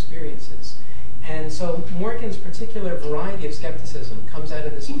what their experience is. And so Morgan's particular variety of skepticism comes out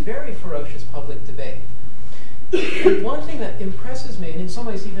of this very ferocious public debate. And one thing that impresses me, and in some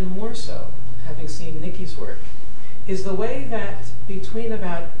ways even more so, having seen Nikki's work, is the way that between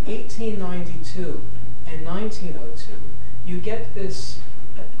about 1892 and 1902, you get this,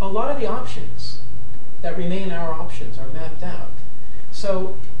 a lot of the options that remain our options are mapped out.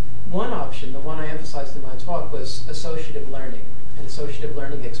 So one option, the one I emphasized in my talk, was associative learning and associative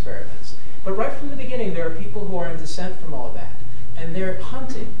learning experiments. But right from the beginning, there are people who are in dissent from all of that, and they're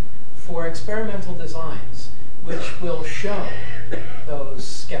hunting for experimental designs which will show those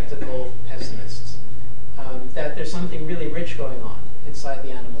skeptical pessimists that there's something really rich going on inside the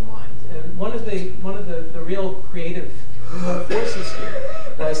animal mind. And one of the real creative forces here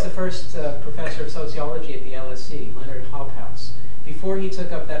was the first professor of sociology at the LSE, Leonard Hobhouse. Before he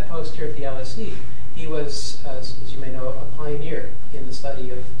took up that post here at the LSE, he was, as you may know, a pioneer in the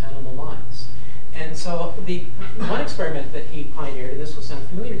study of animal minds. And so the one experiment that he pioneered, and this will sound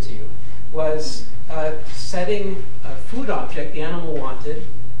familiar to you, was setting a food object the animal wanted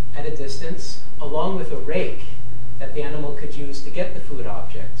at a distance, along with a rake that the animal could use to get the food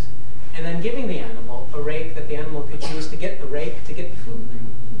object, and then giving the animal a rake that the animal could use to get the rake to get the food.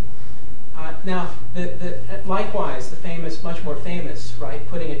 Now, likewise, the famous, much more famous, right,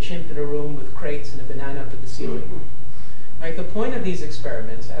 putting a chimp in a room with crates and a banana up at the ceiling. Right, the point of these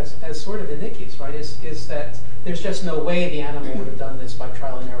experiments, as sort of in Nikki's, right, is that there's just no way the animal would have done this by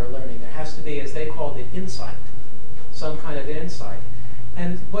trial and error learning. There has to be, as they called it, insight, some kind of insight.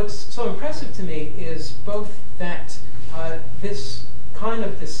 And what's so impressive to me is both that this kind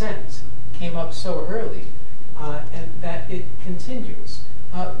of dissent came up so early, and that it continues.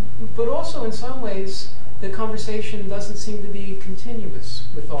 But also, in some ways, the conversation doesn't seem to be continuous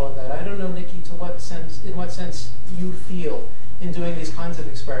with all of that. I don't know, Nikki, in what sense you feel in doing these kinds of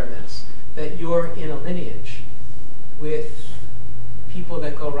experiments that you're in a lineage with people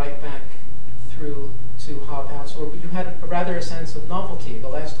that go right back through to Hobhouse, or you had rather a sense of novelty. The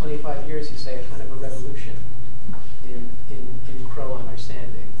last 25 years, you say, a kind of a revolution in Crow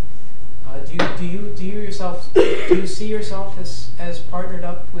understanding. Do you see yourself as partnered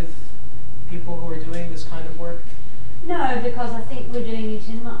up with people who are doing this kind of work? No, because I think we're doing it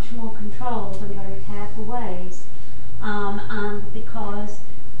in much more controlled and very careful ways. And because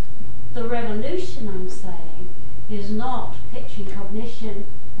the revolution, I'm saying, is not pitching cognition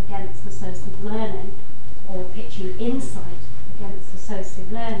against associative learning or pitching insight against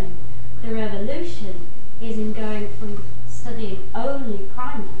associative learning. The revolution is in going from studying only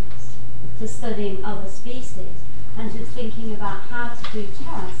primates to studying other species and to thinking about how to do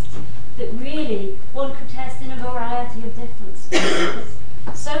tests that really one could test in a variety of different species.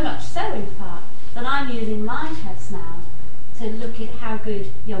 So much so, in fact, that I'm using my tests now to look at how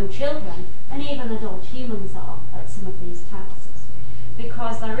good young children and even adult humans are at some of these tasks.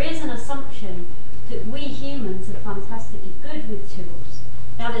 Because there is an assumption that we humans are fantastically good with tools.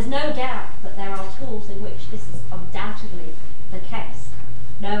 Now, there's no doubt that there are tools in which this is undoubtedly the case.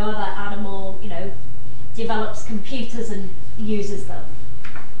 No other animal, develops computers and uses them,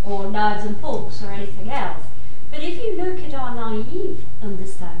 or knives and forks, or anything else. But if you look at our naive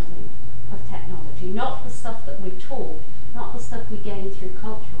understanding of technology, not the stuff that we're taught, not the stuff we gain through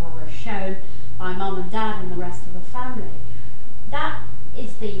culture or are shown by mum and dad and the rest of the family, that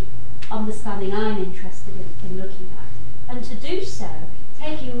is the understanding I'm interested in looking at. And to do so,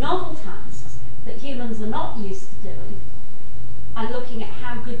 taking novel tasks that humans are not used to doing, and looking at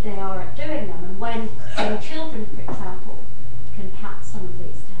how good they are at doing them, and when young children, for example, can pass some of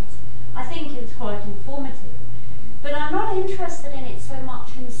these tests, I think it's quite informative. But I'm not interested in it so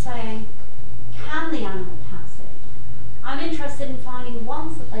much in saying, can the animal pass it? I'm interested in finding the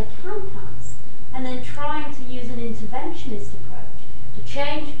ones that they can pass, and then trying to use an interventionist approach to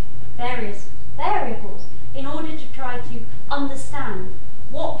change various variables in order to try to understand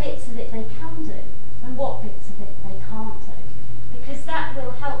what bits of it they can do and what bits of it they can't do. Because that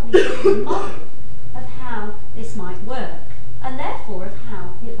will help me build a model of how this might work, and therefore of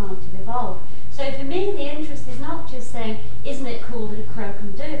how it might have evolved. So So for me, the interest is not just saying, isn't it cool that a crow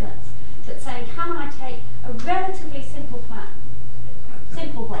can do this, but saying, can I take a relatively simple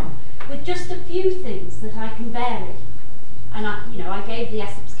one, with just a few things that I can vary. And I gave the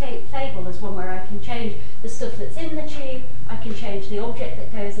Aesop's fable as one where I can change the stuff that's in the tube, I can change the object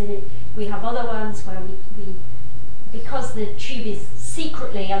that goes in it. We have other ones where we because the tube is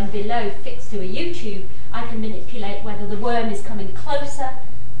secretly and below fixed to a U-tube, I can manipulate whether the worm is coming closer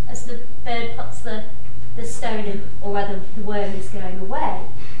as the bird puts the stone in, or whether the worm is going away.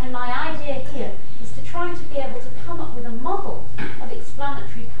 And my idea here is to try to be able to come up with a model of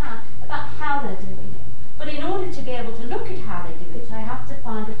explanatory power about how they're doing it. But in order to be able to look at how they do it, I have to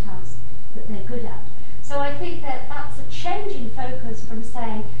find a task that they're good at. So I think that that's a change in focus from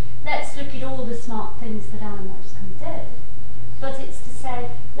saying, let's look at all the smart things that animals can do. But it's to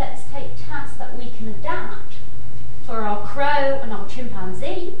say, let's take tasks that we can adapt for our crow and our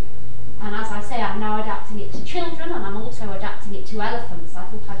chimpanzee. And as I say, I'm now adapting it to children, and I'm also adapting it to elephants. I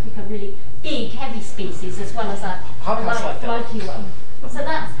thought I'd pick a really big, heavy species as well as a flighty one. So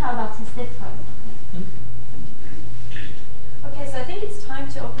that's how that is different. Okay, so I think it's time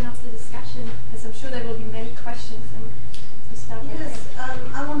to open up the discussion, as I'm sure there will be many questions. And we start with yes,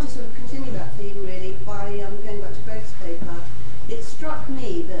 I want to sort of continue that theme really by going back to Greg's paper. It struck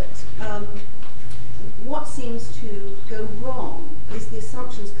me that what seems to go wrong is the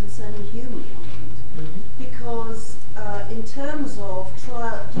assumptions concerning human mind, because in terms of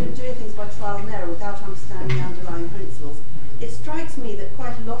doing things by trial and error without understanding the underlying principles, it strikes me that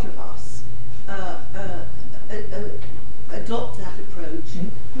quite a lot of us adopt that approach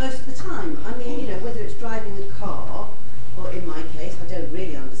most of the time. I mean, whether it's driving a car, or in my case, I don't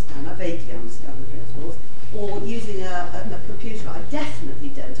really understand, I vaguely understand the principles, or using a computer, I definitely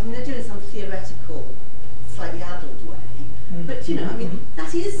don't. I mean, they're doing some theoretical, slightly adult way. But, I mean,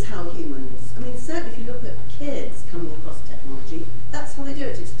 that is how humans, I mean, certainly if you look at kids coming across technology, that's how they do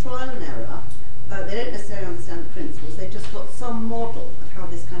it. It's trial and error. They don't necessarily understand the principles. They've just got some model of how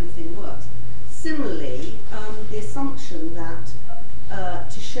this kind of thing works. Similarly, the assumption that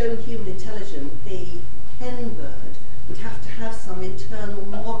to show human intelligence, the hen bird would have to have some internal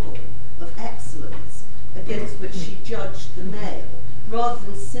model of excellence against which she judged the male, rather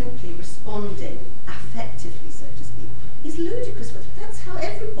than simply responding affectively, so to speak, is ludicrous. But that's how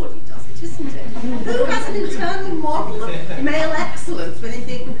everybody does it, isn't it? Who has an internal model of male excellence when you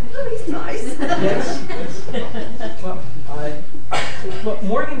think, oh, he's nice? Yes. Well,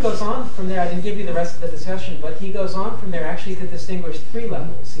 Morgan goes on from there. I didn't give you the rest of the discussion, but he goes on from there actually to distinguish three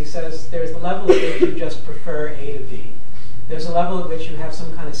levels. He says there's the level at which you just prefer A to B. There's a level at which you have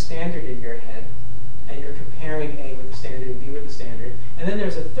some kind of standard in your head, and you're comparing A with the standard and B with the standard. And then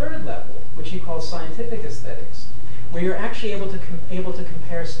there's a third level, which he calls scientific aesthetics, where you're actually able to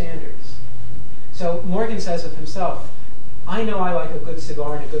compare standards. So Morgan says of himself, I know I like a good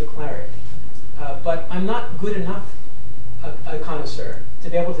cigar and a good claret, but I'm not good enough a connoisseur to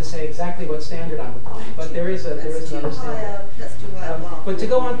be able to say exactly what standard I'm applying. But there is another standard. That's too high. But to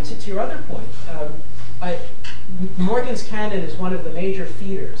go on to your other point, Morgan's canon is one of the major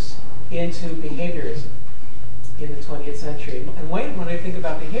feeders into behaviorism in the 20th century. And when I think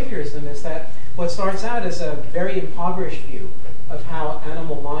about behaviorism is that what starts out as a very impoverished view of how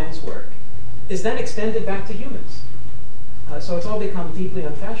animal minds work is then extended back to humans. So it's all become deeply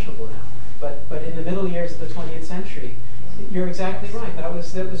unfashionable now. But in the middle years of the 20th century, you're exactly right.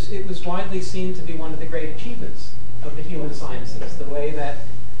 It was widely seen to be one of the great achievements of the human sciences, the way that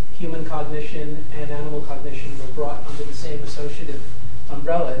human cognition and animal cognition were brought under the same associative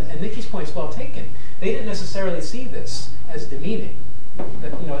umbrella. And Nikki's point's well taken. They didn't necessarily see this as demeaning.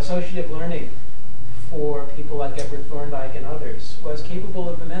 That associative learning for people like Edward Thorndike and others was capable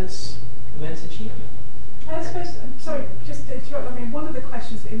of immense achievement. I suppose, sorry, just to interrupt, I mean, one of the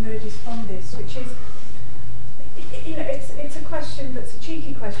questions that emerges from this, which is, it's a question that's a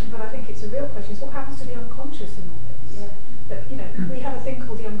cheeky question, but I think it's a real question, is what happens to the unconscious in all this? Yeah. That, we have a thing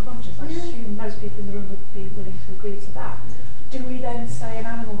called the unconscious. I assume most people in the room would be willing to agree to that. Do we then say an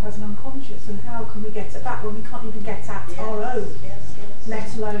animal has an unconscious, and how can we get at that when we can't even get at our own,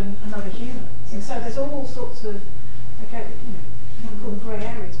 let alone another human? And so there's all sorts of, you want to call them grey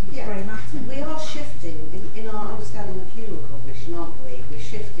areas, but it's grey matter. We are shifting in our understanding of human cognition, aren't we? We're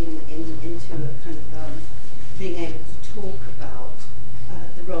shifting into a kind of being able to talk about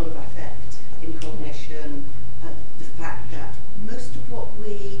the role of affect in cognition, the fact that most of what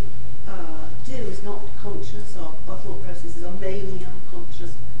we do is not conscious. Our thought processes are mainly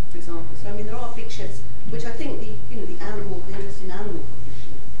unconscious, for example. So I mean, there are big shifts, which I think the interest in animal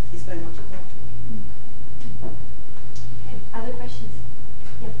cognition is very much a part of. Okay, other questions?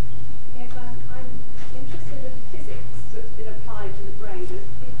 Yeah. Yes, I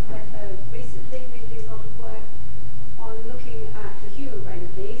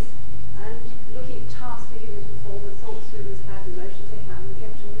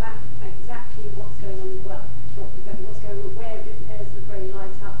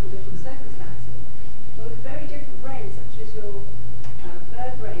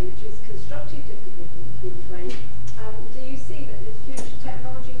which is constructive difficulty with the brain. Do you see that the future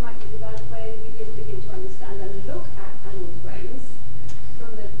technology might be developed where we can begin to understand and look at animal brains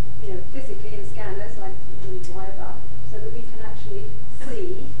from the, physically in scanners like the wire bar, so that we can actually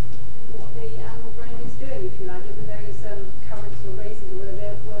see what the animal brain is doing, if you like, whether those currents or races or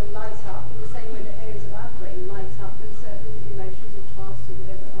whatever will light up in the same way that areas of our brain light up when certain emotions or tasks or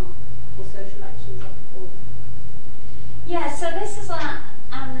whatever are, or social actions are performed. Yeah, so this is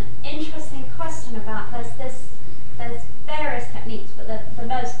an interesting question about there's various techniques, but the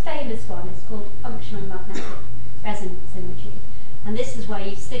most famous one is called functional magnetic resonance imaging. And this is where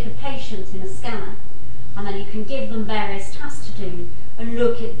you stick a patient in a scanner and then you can give them various tasks to do and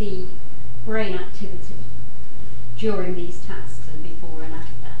look at the brain activity during these tasks and before and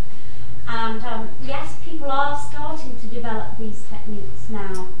after. And yes, people are starting to develop these techniques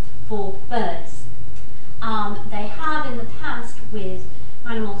now for birds. They have in the past with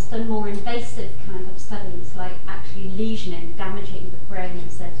animals done more invasive kind of studies, like actually lesioning, damaging the brain in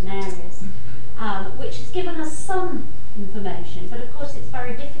certain areas, which has given us some information, but of course it's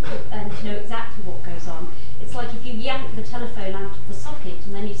very difficult then to know exactly what goes on. It's like if you yank the telephone out of the socket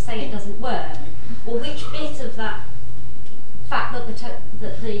and then you say it doesn't work, or which bit of that fact that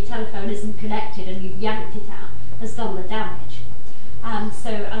the telephone isn't connected and you've yanked it out has done the damage.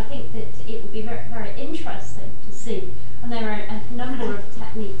 So I think that it would be very, very interesting to see, and there are a number of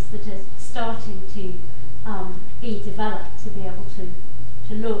techniques that are starting to be developed to be able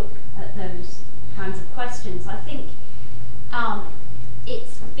to look at those kinds of questions. I think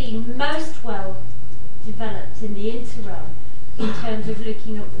it's been most well developed in the interim in terms of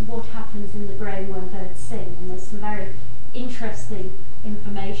looking at what happens in the brain when birds sing, and there's some very interesting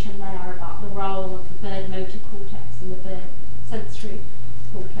information there about the role of the bird motor cortex and the bird sensory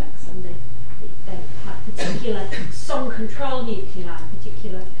cortex, and they have particular song control nuclei,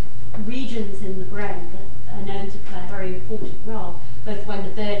 particular regions in the brain that are known to play a very important role, both when the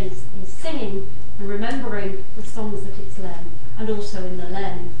bird is singing and remembering the songs that it's learned, and also in the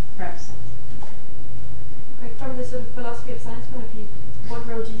learning process. Greg, from the sort of philosophy of science point of view, what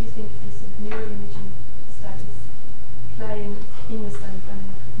role do you think these sort of neuroimaging studies playing in the study of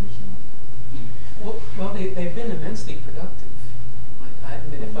animal cognition? Well, they've been immensely productive. I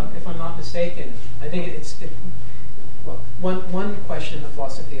mean, if I'm not mistaken, I think one question in the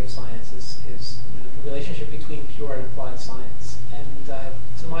philosophy of science is the relationship between pure and applied science. And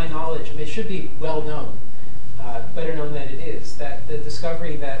to my knowledge, I mean, it should be well known, better known than it is, that the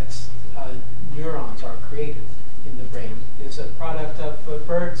discovery that neurons are created in the brain is a product of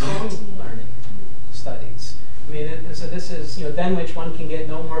bird song learning studies. I mean, so this is than which one can get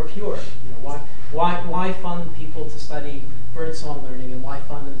no more pure. Why fund people to study bird song learning, and why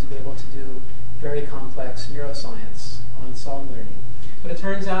fund them to be able to do very complex neuroscience on song learning? But it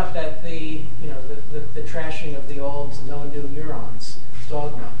turns out that the trashing of the old no new neurons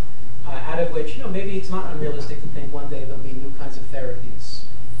dogma, out of which maybe it's not unrealistic to think one day there'll be new kinds of therapies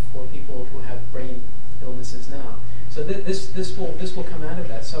for people who have brain illnesses now. So this will come out of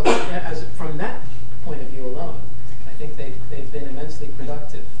that. So from that point of view alone, I think they've been immensely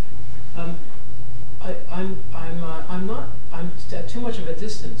productive. I'm at too much of a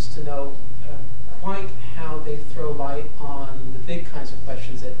distance to know quite how they throw light on the big kinds of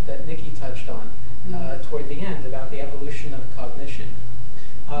questions that Nikki touched on toward the end about the evolution of cognition.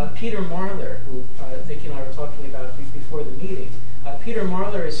 Peter Marler, who Nikki and I were talking about before the meeting, Peter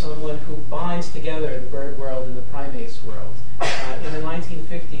Marler is someone who binds together the bird world and the primates world. In the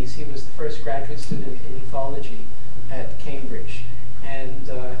 1950s, he was the first graduate student in ethology at Cambridge. And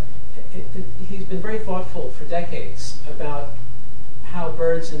he's been very thoughtful for decades about how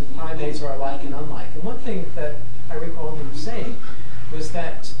birds and primates are alike and unlike. And one thing that I recall him saying was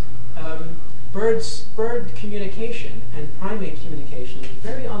that bird communication and primate communication is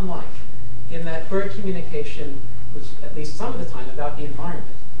very unlike, in that bird communication was, at least some of the time, about the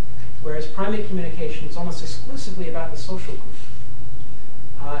environment, whereas primate communication was almost exclusively about the social group.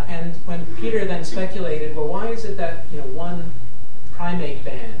 And when Peter then speculated, well, why is it that one primate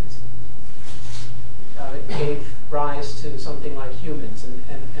band gave rise to something like humans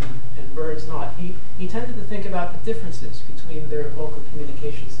and birds not, he tended to think about the differences between their vocal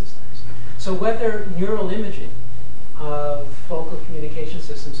communication systems. So whether neural imaging of vocal communication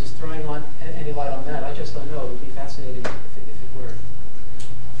systems is throwing any light on that, I just don't know. It would be fascinating if it were.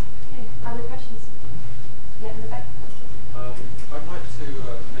 Okay, other questions? Yeah, in the back. I'd like to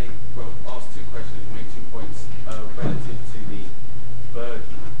ask two questions, make 2 points relative to the bird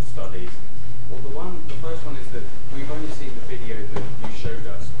studies. Well, the first one is that we've only seen the video that you showed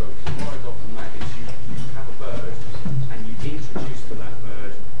us, but what I got from that is you have a bird and you introduce to that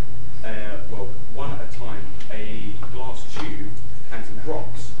bird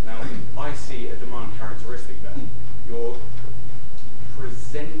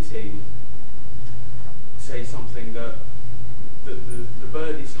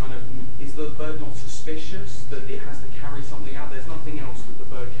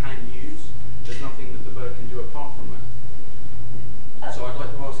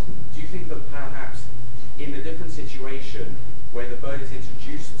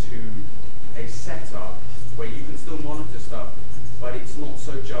setup where you can still monitor stuff, but it's not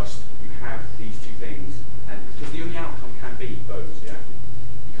so just you have these two things, and because the only outcome can be birds, yeah?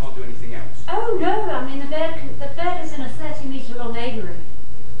 You can't do anything else. Oh no, I mean the bird is in a 30-metre long aviary.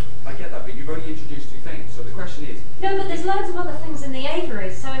 I get that, but you've only introduced two things, so the question is... No, but there's loads of other things in the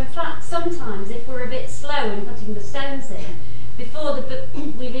aviary, so in fact sometimes if we're a bit slow in putting the stones in, before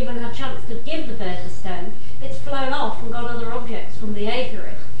we've even had a chance to give the bird the stone, it's flown off and got other objects from the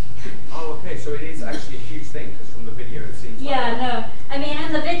aviary. Oh, okay, so it is actually a huge thing, because from the video it seems Yeah, no. I mean,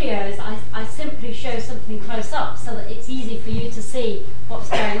 in the videos, I simply show something close up so that it's easy for you to see what's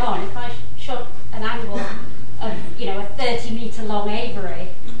going on. If I shot an angle of, a 30-metre long aviary,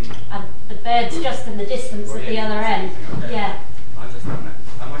 and the bird's just in the distance at the other end. Okay. Yeah. I understand that.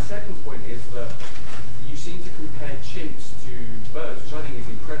 And my second point is that you seem to compare chimps to birds, which I think is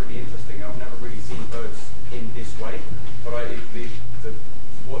incredibly interesting. I've never really seen birds in this way, but I think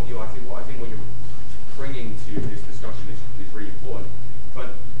what you're bringing to this discussion is really important.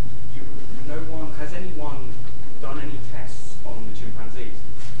 But has anyone done any tests on the chimpanzees?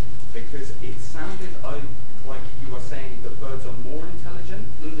 Because it sounded like you were saying that birds are more intelligent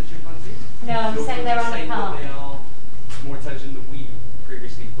than the chimpanzees. No, I'm saying they're on a par. That they are more intelligent than we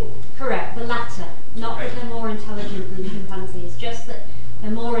previously thought. Correct, the latter. Not that they're more intelligent than chimpanzees, just that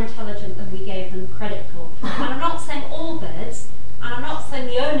they're more intelligent than we gave them credit for. And I'm not saying all birds, and I'm not saying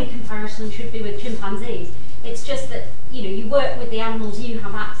the only comparison should be with chimpanzees. It's just that, you work with the animals you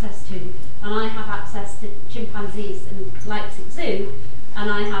have access to, and I have access to chimpanzees in Leipzig Zoo, and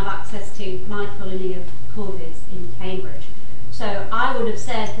I have access to my colony of corvids in Cambridge. So I would have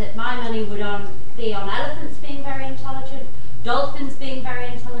said that my money would be on elephants being very intelligent, dolphins being very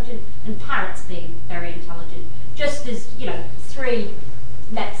intelligent, and parrots being very intelligent. Just as, 3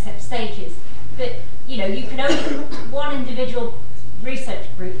 next step stages. But, you can only, one individual research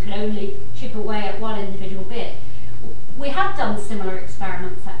group can only chip away at one individual bit. We have done similar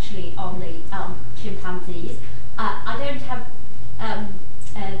experiments actually on the chimpanzees. I don't have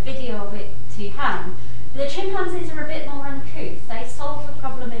a video of it to hand. The chimpanzees are a bit more uncouth. They solve the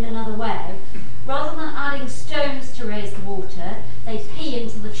problem in another way. Rather than adding stones to raise the water, they pee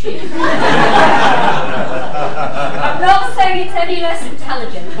into the tube. I'm not saying it's any less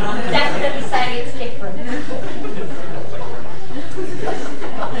intelligent, but I'm definitely saying it's different.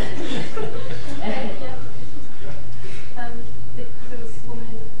 There was a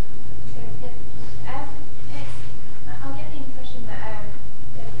woman I'll get the impression that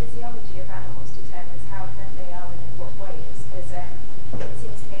the physiology of animals determines how friendly they are and in what ways, because it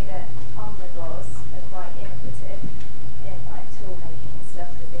seems to me that omnivores are quite innovative in tool making and stuff,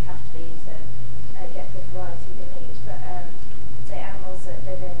 that they have to be to get the variety they need. But say animals that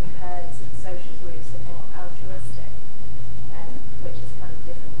live in herds and social groups are more altruistic, which is kind of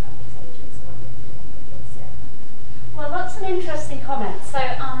different from intelligence. I wonder if you want to look into. Well, that's an interesting comment. So,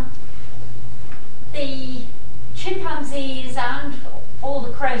 the chimpanzees and all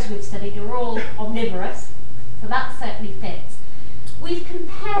the crows we've studied are all omnivorous, so that certainly fits. We've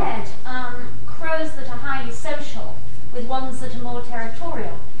compared crows that are highly social with ones that are more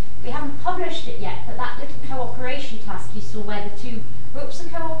territorial. We haven't published it yet, but that little cooperation task you saw where the two groups are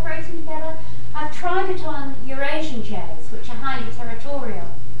cooperating together, I've tried it on Eurasian jays, which are highly territorial.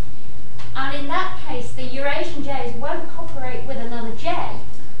 And in that case, the Eurasian jays won't cooperate with another jay.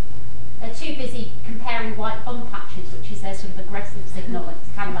 They're too busy comparing white bum patches, which is their sort of aggressive signal. It's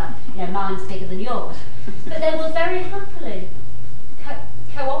kind of mine's bigger than yours. But they will very happily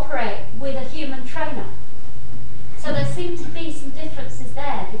cooperate with a human trainer. So there seem to be some differences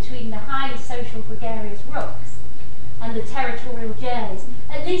there between the highly social gregarious rooks and the territorial jays,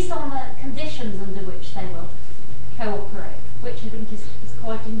 at least on the conditions under which they will cooperate, which I think is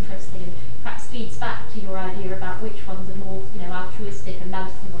quite interesting and perhaps feeds back to your idea about which ones are more altruistic and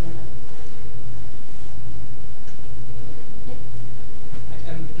nice to one another.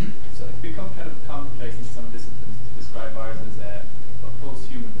 So it's become kind of commonplace in some disciplines to describe ours as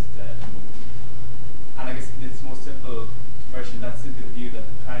post-humanist. And I guess in its most simple version, that's simply the view that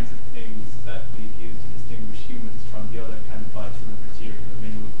the kinds of things that we use to distinguish humans from the other kind of bitumen material, the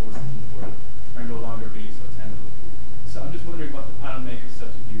mineral forces in the world, are no longer really so tenable. So I'm just wondering what the panel make of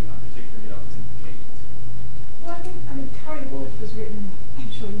such a view, and particularly of its implications. Well, Carrie Wolf has written,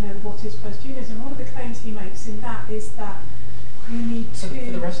 I'm sure you know, What is Posthumanism? One of the claims he makes in that is that you need to...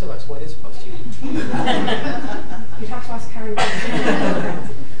 For the rest of us, what is posthumanism? You'd have to ask Carrie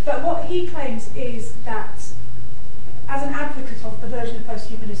Wolf. But what he claims is that, as an advocate of the version of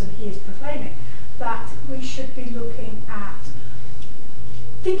posthumanism he is proclaiming, that we should be looking at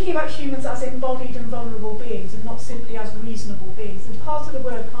thinking about humans as embodied and vulnerable beings and not simply as reasonable beings. And part of the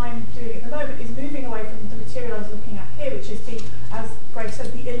work I'm doing at the moment is moving away from the material I was looking at here, which is the, as Greg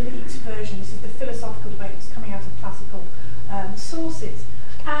said, the elite version. This is the philosophical debate that's coming out of classical sources.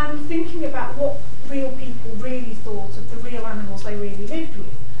 And thinking about what real people really thought of the real animals they really lived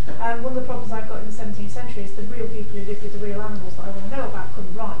with. One of the problems I've got in the 17th century is the real people who lived with the real animals that I want to know about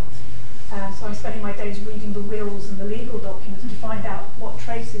couldn't write. So I'm spending my days reading the wills and the legal documents to find out what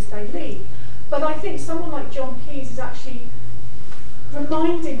traces they leave. But I think someone like John Keyes is actually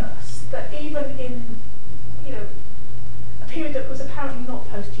reminding us that even in, a period that was apparently not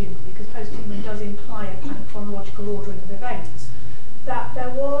post-human, because post-human does imply a kind of chronological ordering of events, that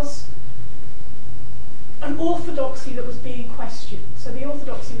there was an orthodoxy that was being questioned. So the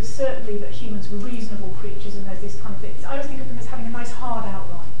orthodoxy was certainly that humans were reasonable creatures, and there's this kind of thing. I always think of them as having a nice hard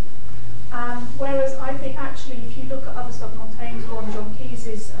outline. Whereas I think actually, if you look at other stuff, Montaigne's one, John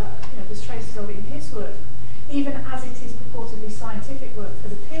Keyes's, there's traces of it in his work, even as it is purportedly scientific work for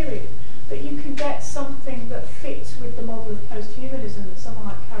the period, that you can get something that fits with the model of post-humanism that someone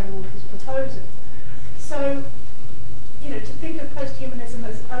like Carrie Wolf is proposing. So, to think of post-humanism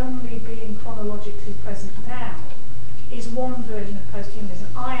as only being chronologically present now is one version of post-humanism.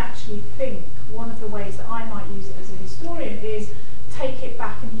 I actually think one of the ways that I might use it as a historian is take it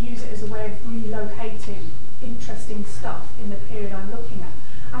back and use it as a way of relocating interesting stuff in the period I'm looking at.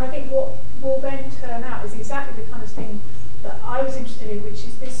 And I think what will then turn out is exactly the kind of thing that I was interested in, which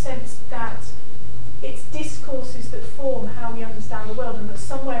is this sense that it's discourses that form how we understand the world, and that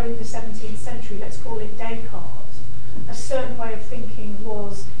somewhere in the 17th century, let's call it Descartes, a certain way of thinking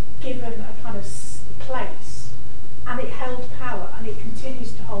was given a kind of place, and it held power, and it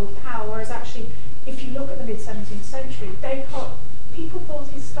continues to hold power, whereas actually, if you look at the mid-17th century, Descartes, people thought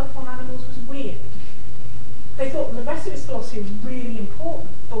his stuff on animals was weird. They thought the rest of his philosophy was really important,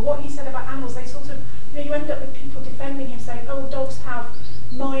 but what he said about animals, they sort of, you end up with people defending him saying, oh, dogs have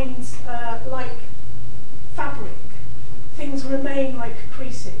minds like fabric, things remain like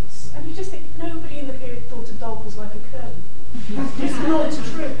creases. And you just think, nobody in the period thought a dog was like a curtain. It's not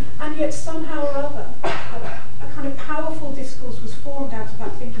true. And yet somehow or other, a kind of powerful discourse was formed out of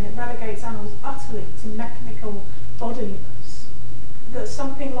that thinking that relegates animals utterly to mechanical bodiliness. That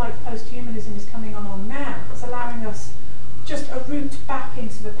something like post-humanism is coming on now. It's allowing us just a route back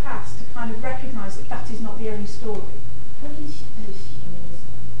into the past to kind of recognise that that is not the only story. What is post-humanism?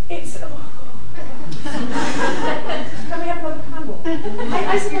 It's... Can we have another panel?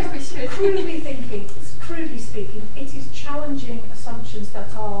 I suppose we should. Crudely speaking, it is challenging assumptions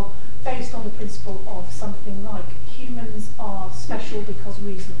that are based on the principle of something like humans are special because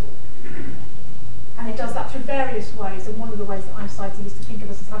reasonable. And it does that through various ways, and one of the ways that I'm citing is to think of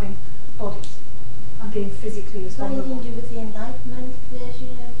us as having bodies and being physically as vulnerable. What do you do with the Enlightenment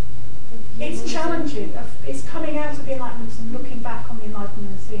version of it's challenging. It's coming out of the Enlightenment and looking back on the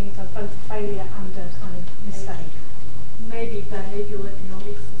Enlightenment and seeing it as both a failure and a kind of mistake. Maybe behavioural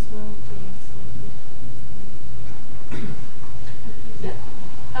economics as well. Yeah.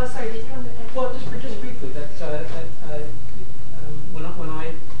 Oh, sorry. Did you want to? Well, just briefly,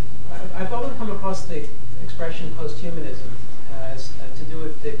 I've often come across the expression post-humanism as to do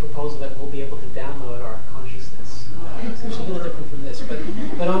with the proposal that we'll be able to download our consciousness, which is a little different from this.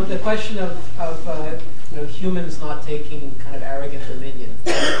 But on the question of humans not taking kind of arrogant dominion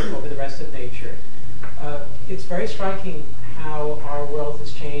over the rest of nature, it's very striking how our world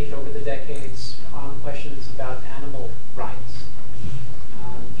has changed over the decades on questions about animal rights.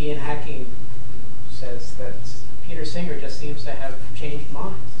 Ian Hacking says that Peter Singer just seems to have changed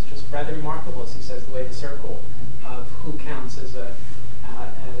minds. It's just rather remarkable, as he says, the way the circle of who counts as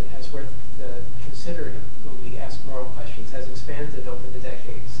worth considering when we ask moral questions has expanded over the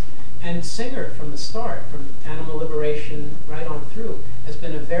decades. And Singer, from the start, from animal liberation right on through, has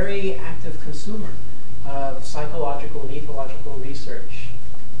been a very active consumer of psychological and ethological research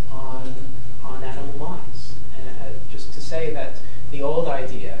on animal minds. And just to say that the old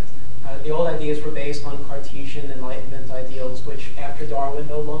ideas were based on Cartesian Enlightenment ideals, which after Darwin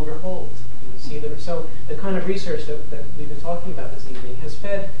no longer hold. So the kind of research that we've been talking about this evening has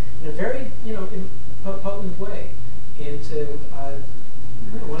fed in a very potent way into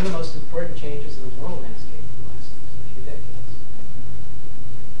one of the most important changes in the moral landscape in the last few decades.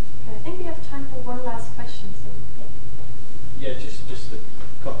 Okay, I think we have time for one last question. So yeah, just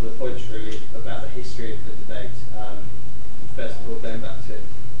a couple of points really about the history of the debate. First of all, going back to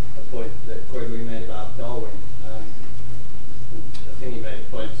a point that Gregory made about Darwin. I think he made a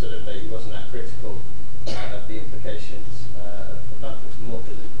point sort of that he wasn't that critical of the implications of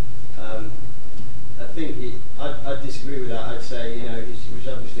anthropomorphism. I think I'd disagree with that. I'd say he was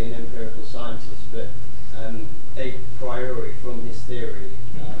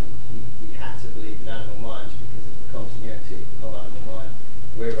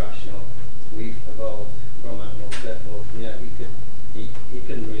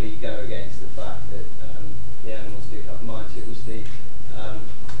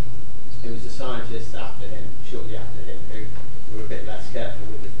scientists after him, shortly after him, who were a bit less careful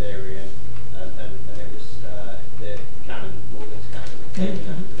with the theory, and it was the canon, Morgan's canon, that came in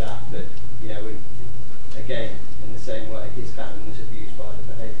after that. But again, in the same way, his canon was abused by the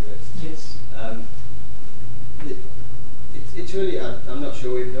behaviourists. Yes. It's really, I'm not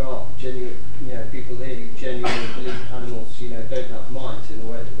sure if there are genuine, people here who genuinely believe animals, don't have minds in the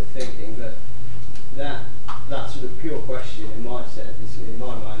way that we're thinking, but that sort of pure question, in my sense, in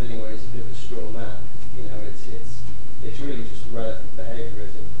my mind anyway, is a bit of a straw man. It's really just relative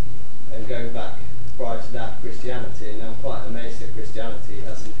behaviourism. And going back prior to that, Christianity, and I'm quite amazed that Christianity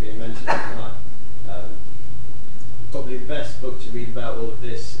hasn't been mentioned tonight. Probably the best book to read about all of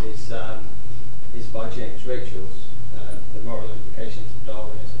this is by James Rachel's, The Moral Implications of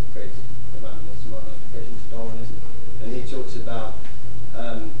Darwinism, Creative from Animals, The Moral Implications of Darwinism. And he talks about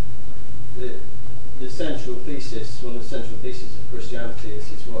the central thesis, one of the central theses of Christianity is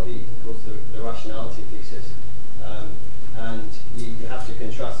what he calls the rationality thesis. And you have to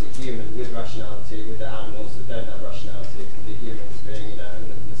contrast the human with rationality with the animals that don't have rationality, and the humans being, in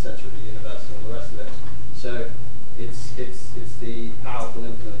the centre of the universe and all the rest of it. So it's the powerful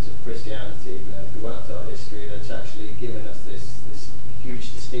influence of Christianity. If we went to our history, that's actually given us this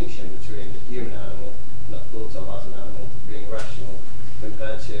huge distinction between the human animal, not thought of as an animal, being rational,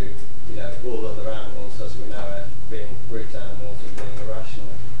 compared to all other animals as we know it, being brute animals and being irrational.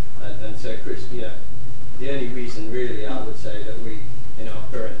 And so the only reason really I would say that we in our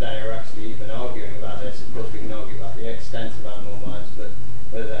current day are actually even arguing about this, of course we can argue about the extent of animal minds, but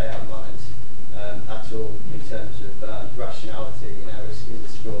whether they have minds at all in terms of rationality, is a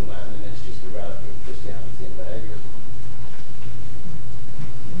straw man, and it's just a relic of Christianity and behaviour.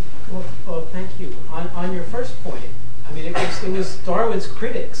 Well, thank you. On your first point, it was Darwin's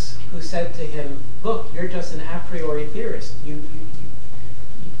critics who said to him, "Look, you're just an a priori theorist. You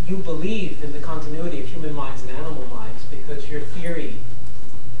believe in the continuity of human minds and animal minds because your theory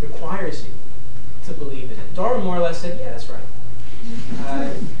requires you to believe in it." Darwin more or less said, "Yeah, that's right.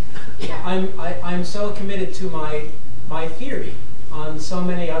 I'm so committed to my theory on so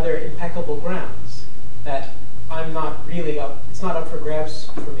many other impeccable grounds that I'm not really up. It's not up for grabs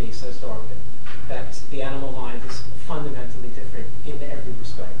for me," says Darwin, "that the animal mind is fundamentally different in every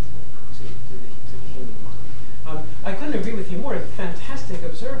respect to the human mind." I couldn't agree with you more. A fantastic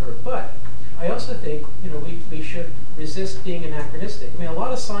observer, but I also think we should resist being anachronistic. A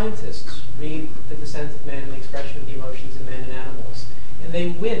lot of scientists read The Descent of Man and the Expression of the Emotions in Men and Animals, and they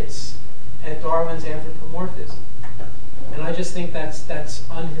wince at Darwin's anthropomorphism. And I just think that's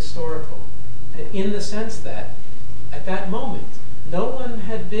unhistorical, in the sense that at that moment no one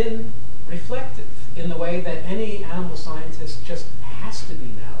had been reflective in the way that any animal scientist just has to be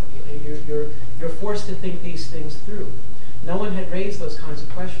now. You're forced to think these things through. No one had raised those kinds of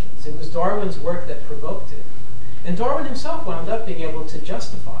questions. It was Darwin's work that provoked it. And Darwin himself wound up being able to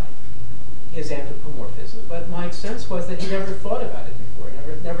justify his anthropomorphism, but my sense was that he never thought about it before,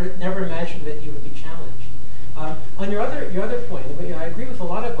 never imagined that he would be challenged. On your other point, I agree with a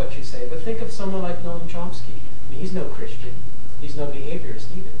lot of what you say, but think of someone like Noam Chomsky. He's no Christian, he's no behaviorist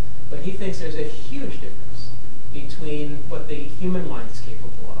either, but he thinks there's a huge difference between what the human mind is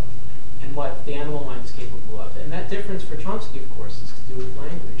capable of and what the animal mind is capable of. And that difference for Chomsky, of course, is to do with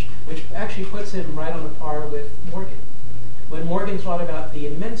language, which actually puts him right on a par with Morgan. When Morgan thought about the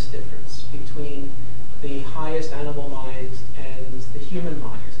immense difference between the highest animal mind and the human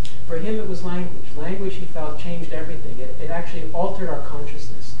mind, for him it was language. Language, he felt, changed everything. It actually altered our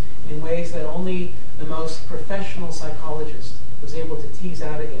consciousness in ways that only the most professional psychologist was able to tease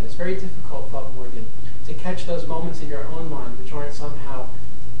out again. It's very difficult, thought Morgan, to catch those moments in your own mind which aren't somehow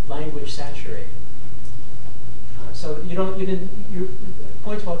language saturated. So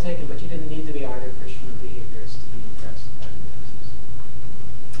point's well taken, but you didn't need to be either Christian or behaviorist to be impressed by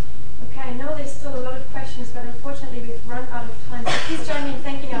the. Okay, I know there's still a lot of questions, but unfortunately we've run out of time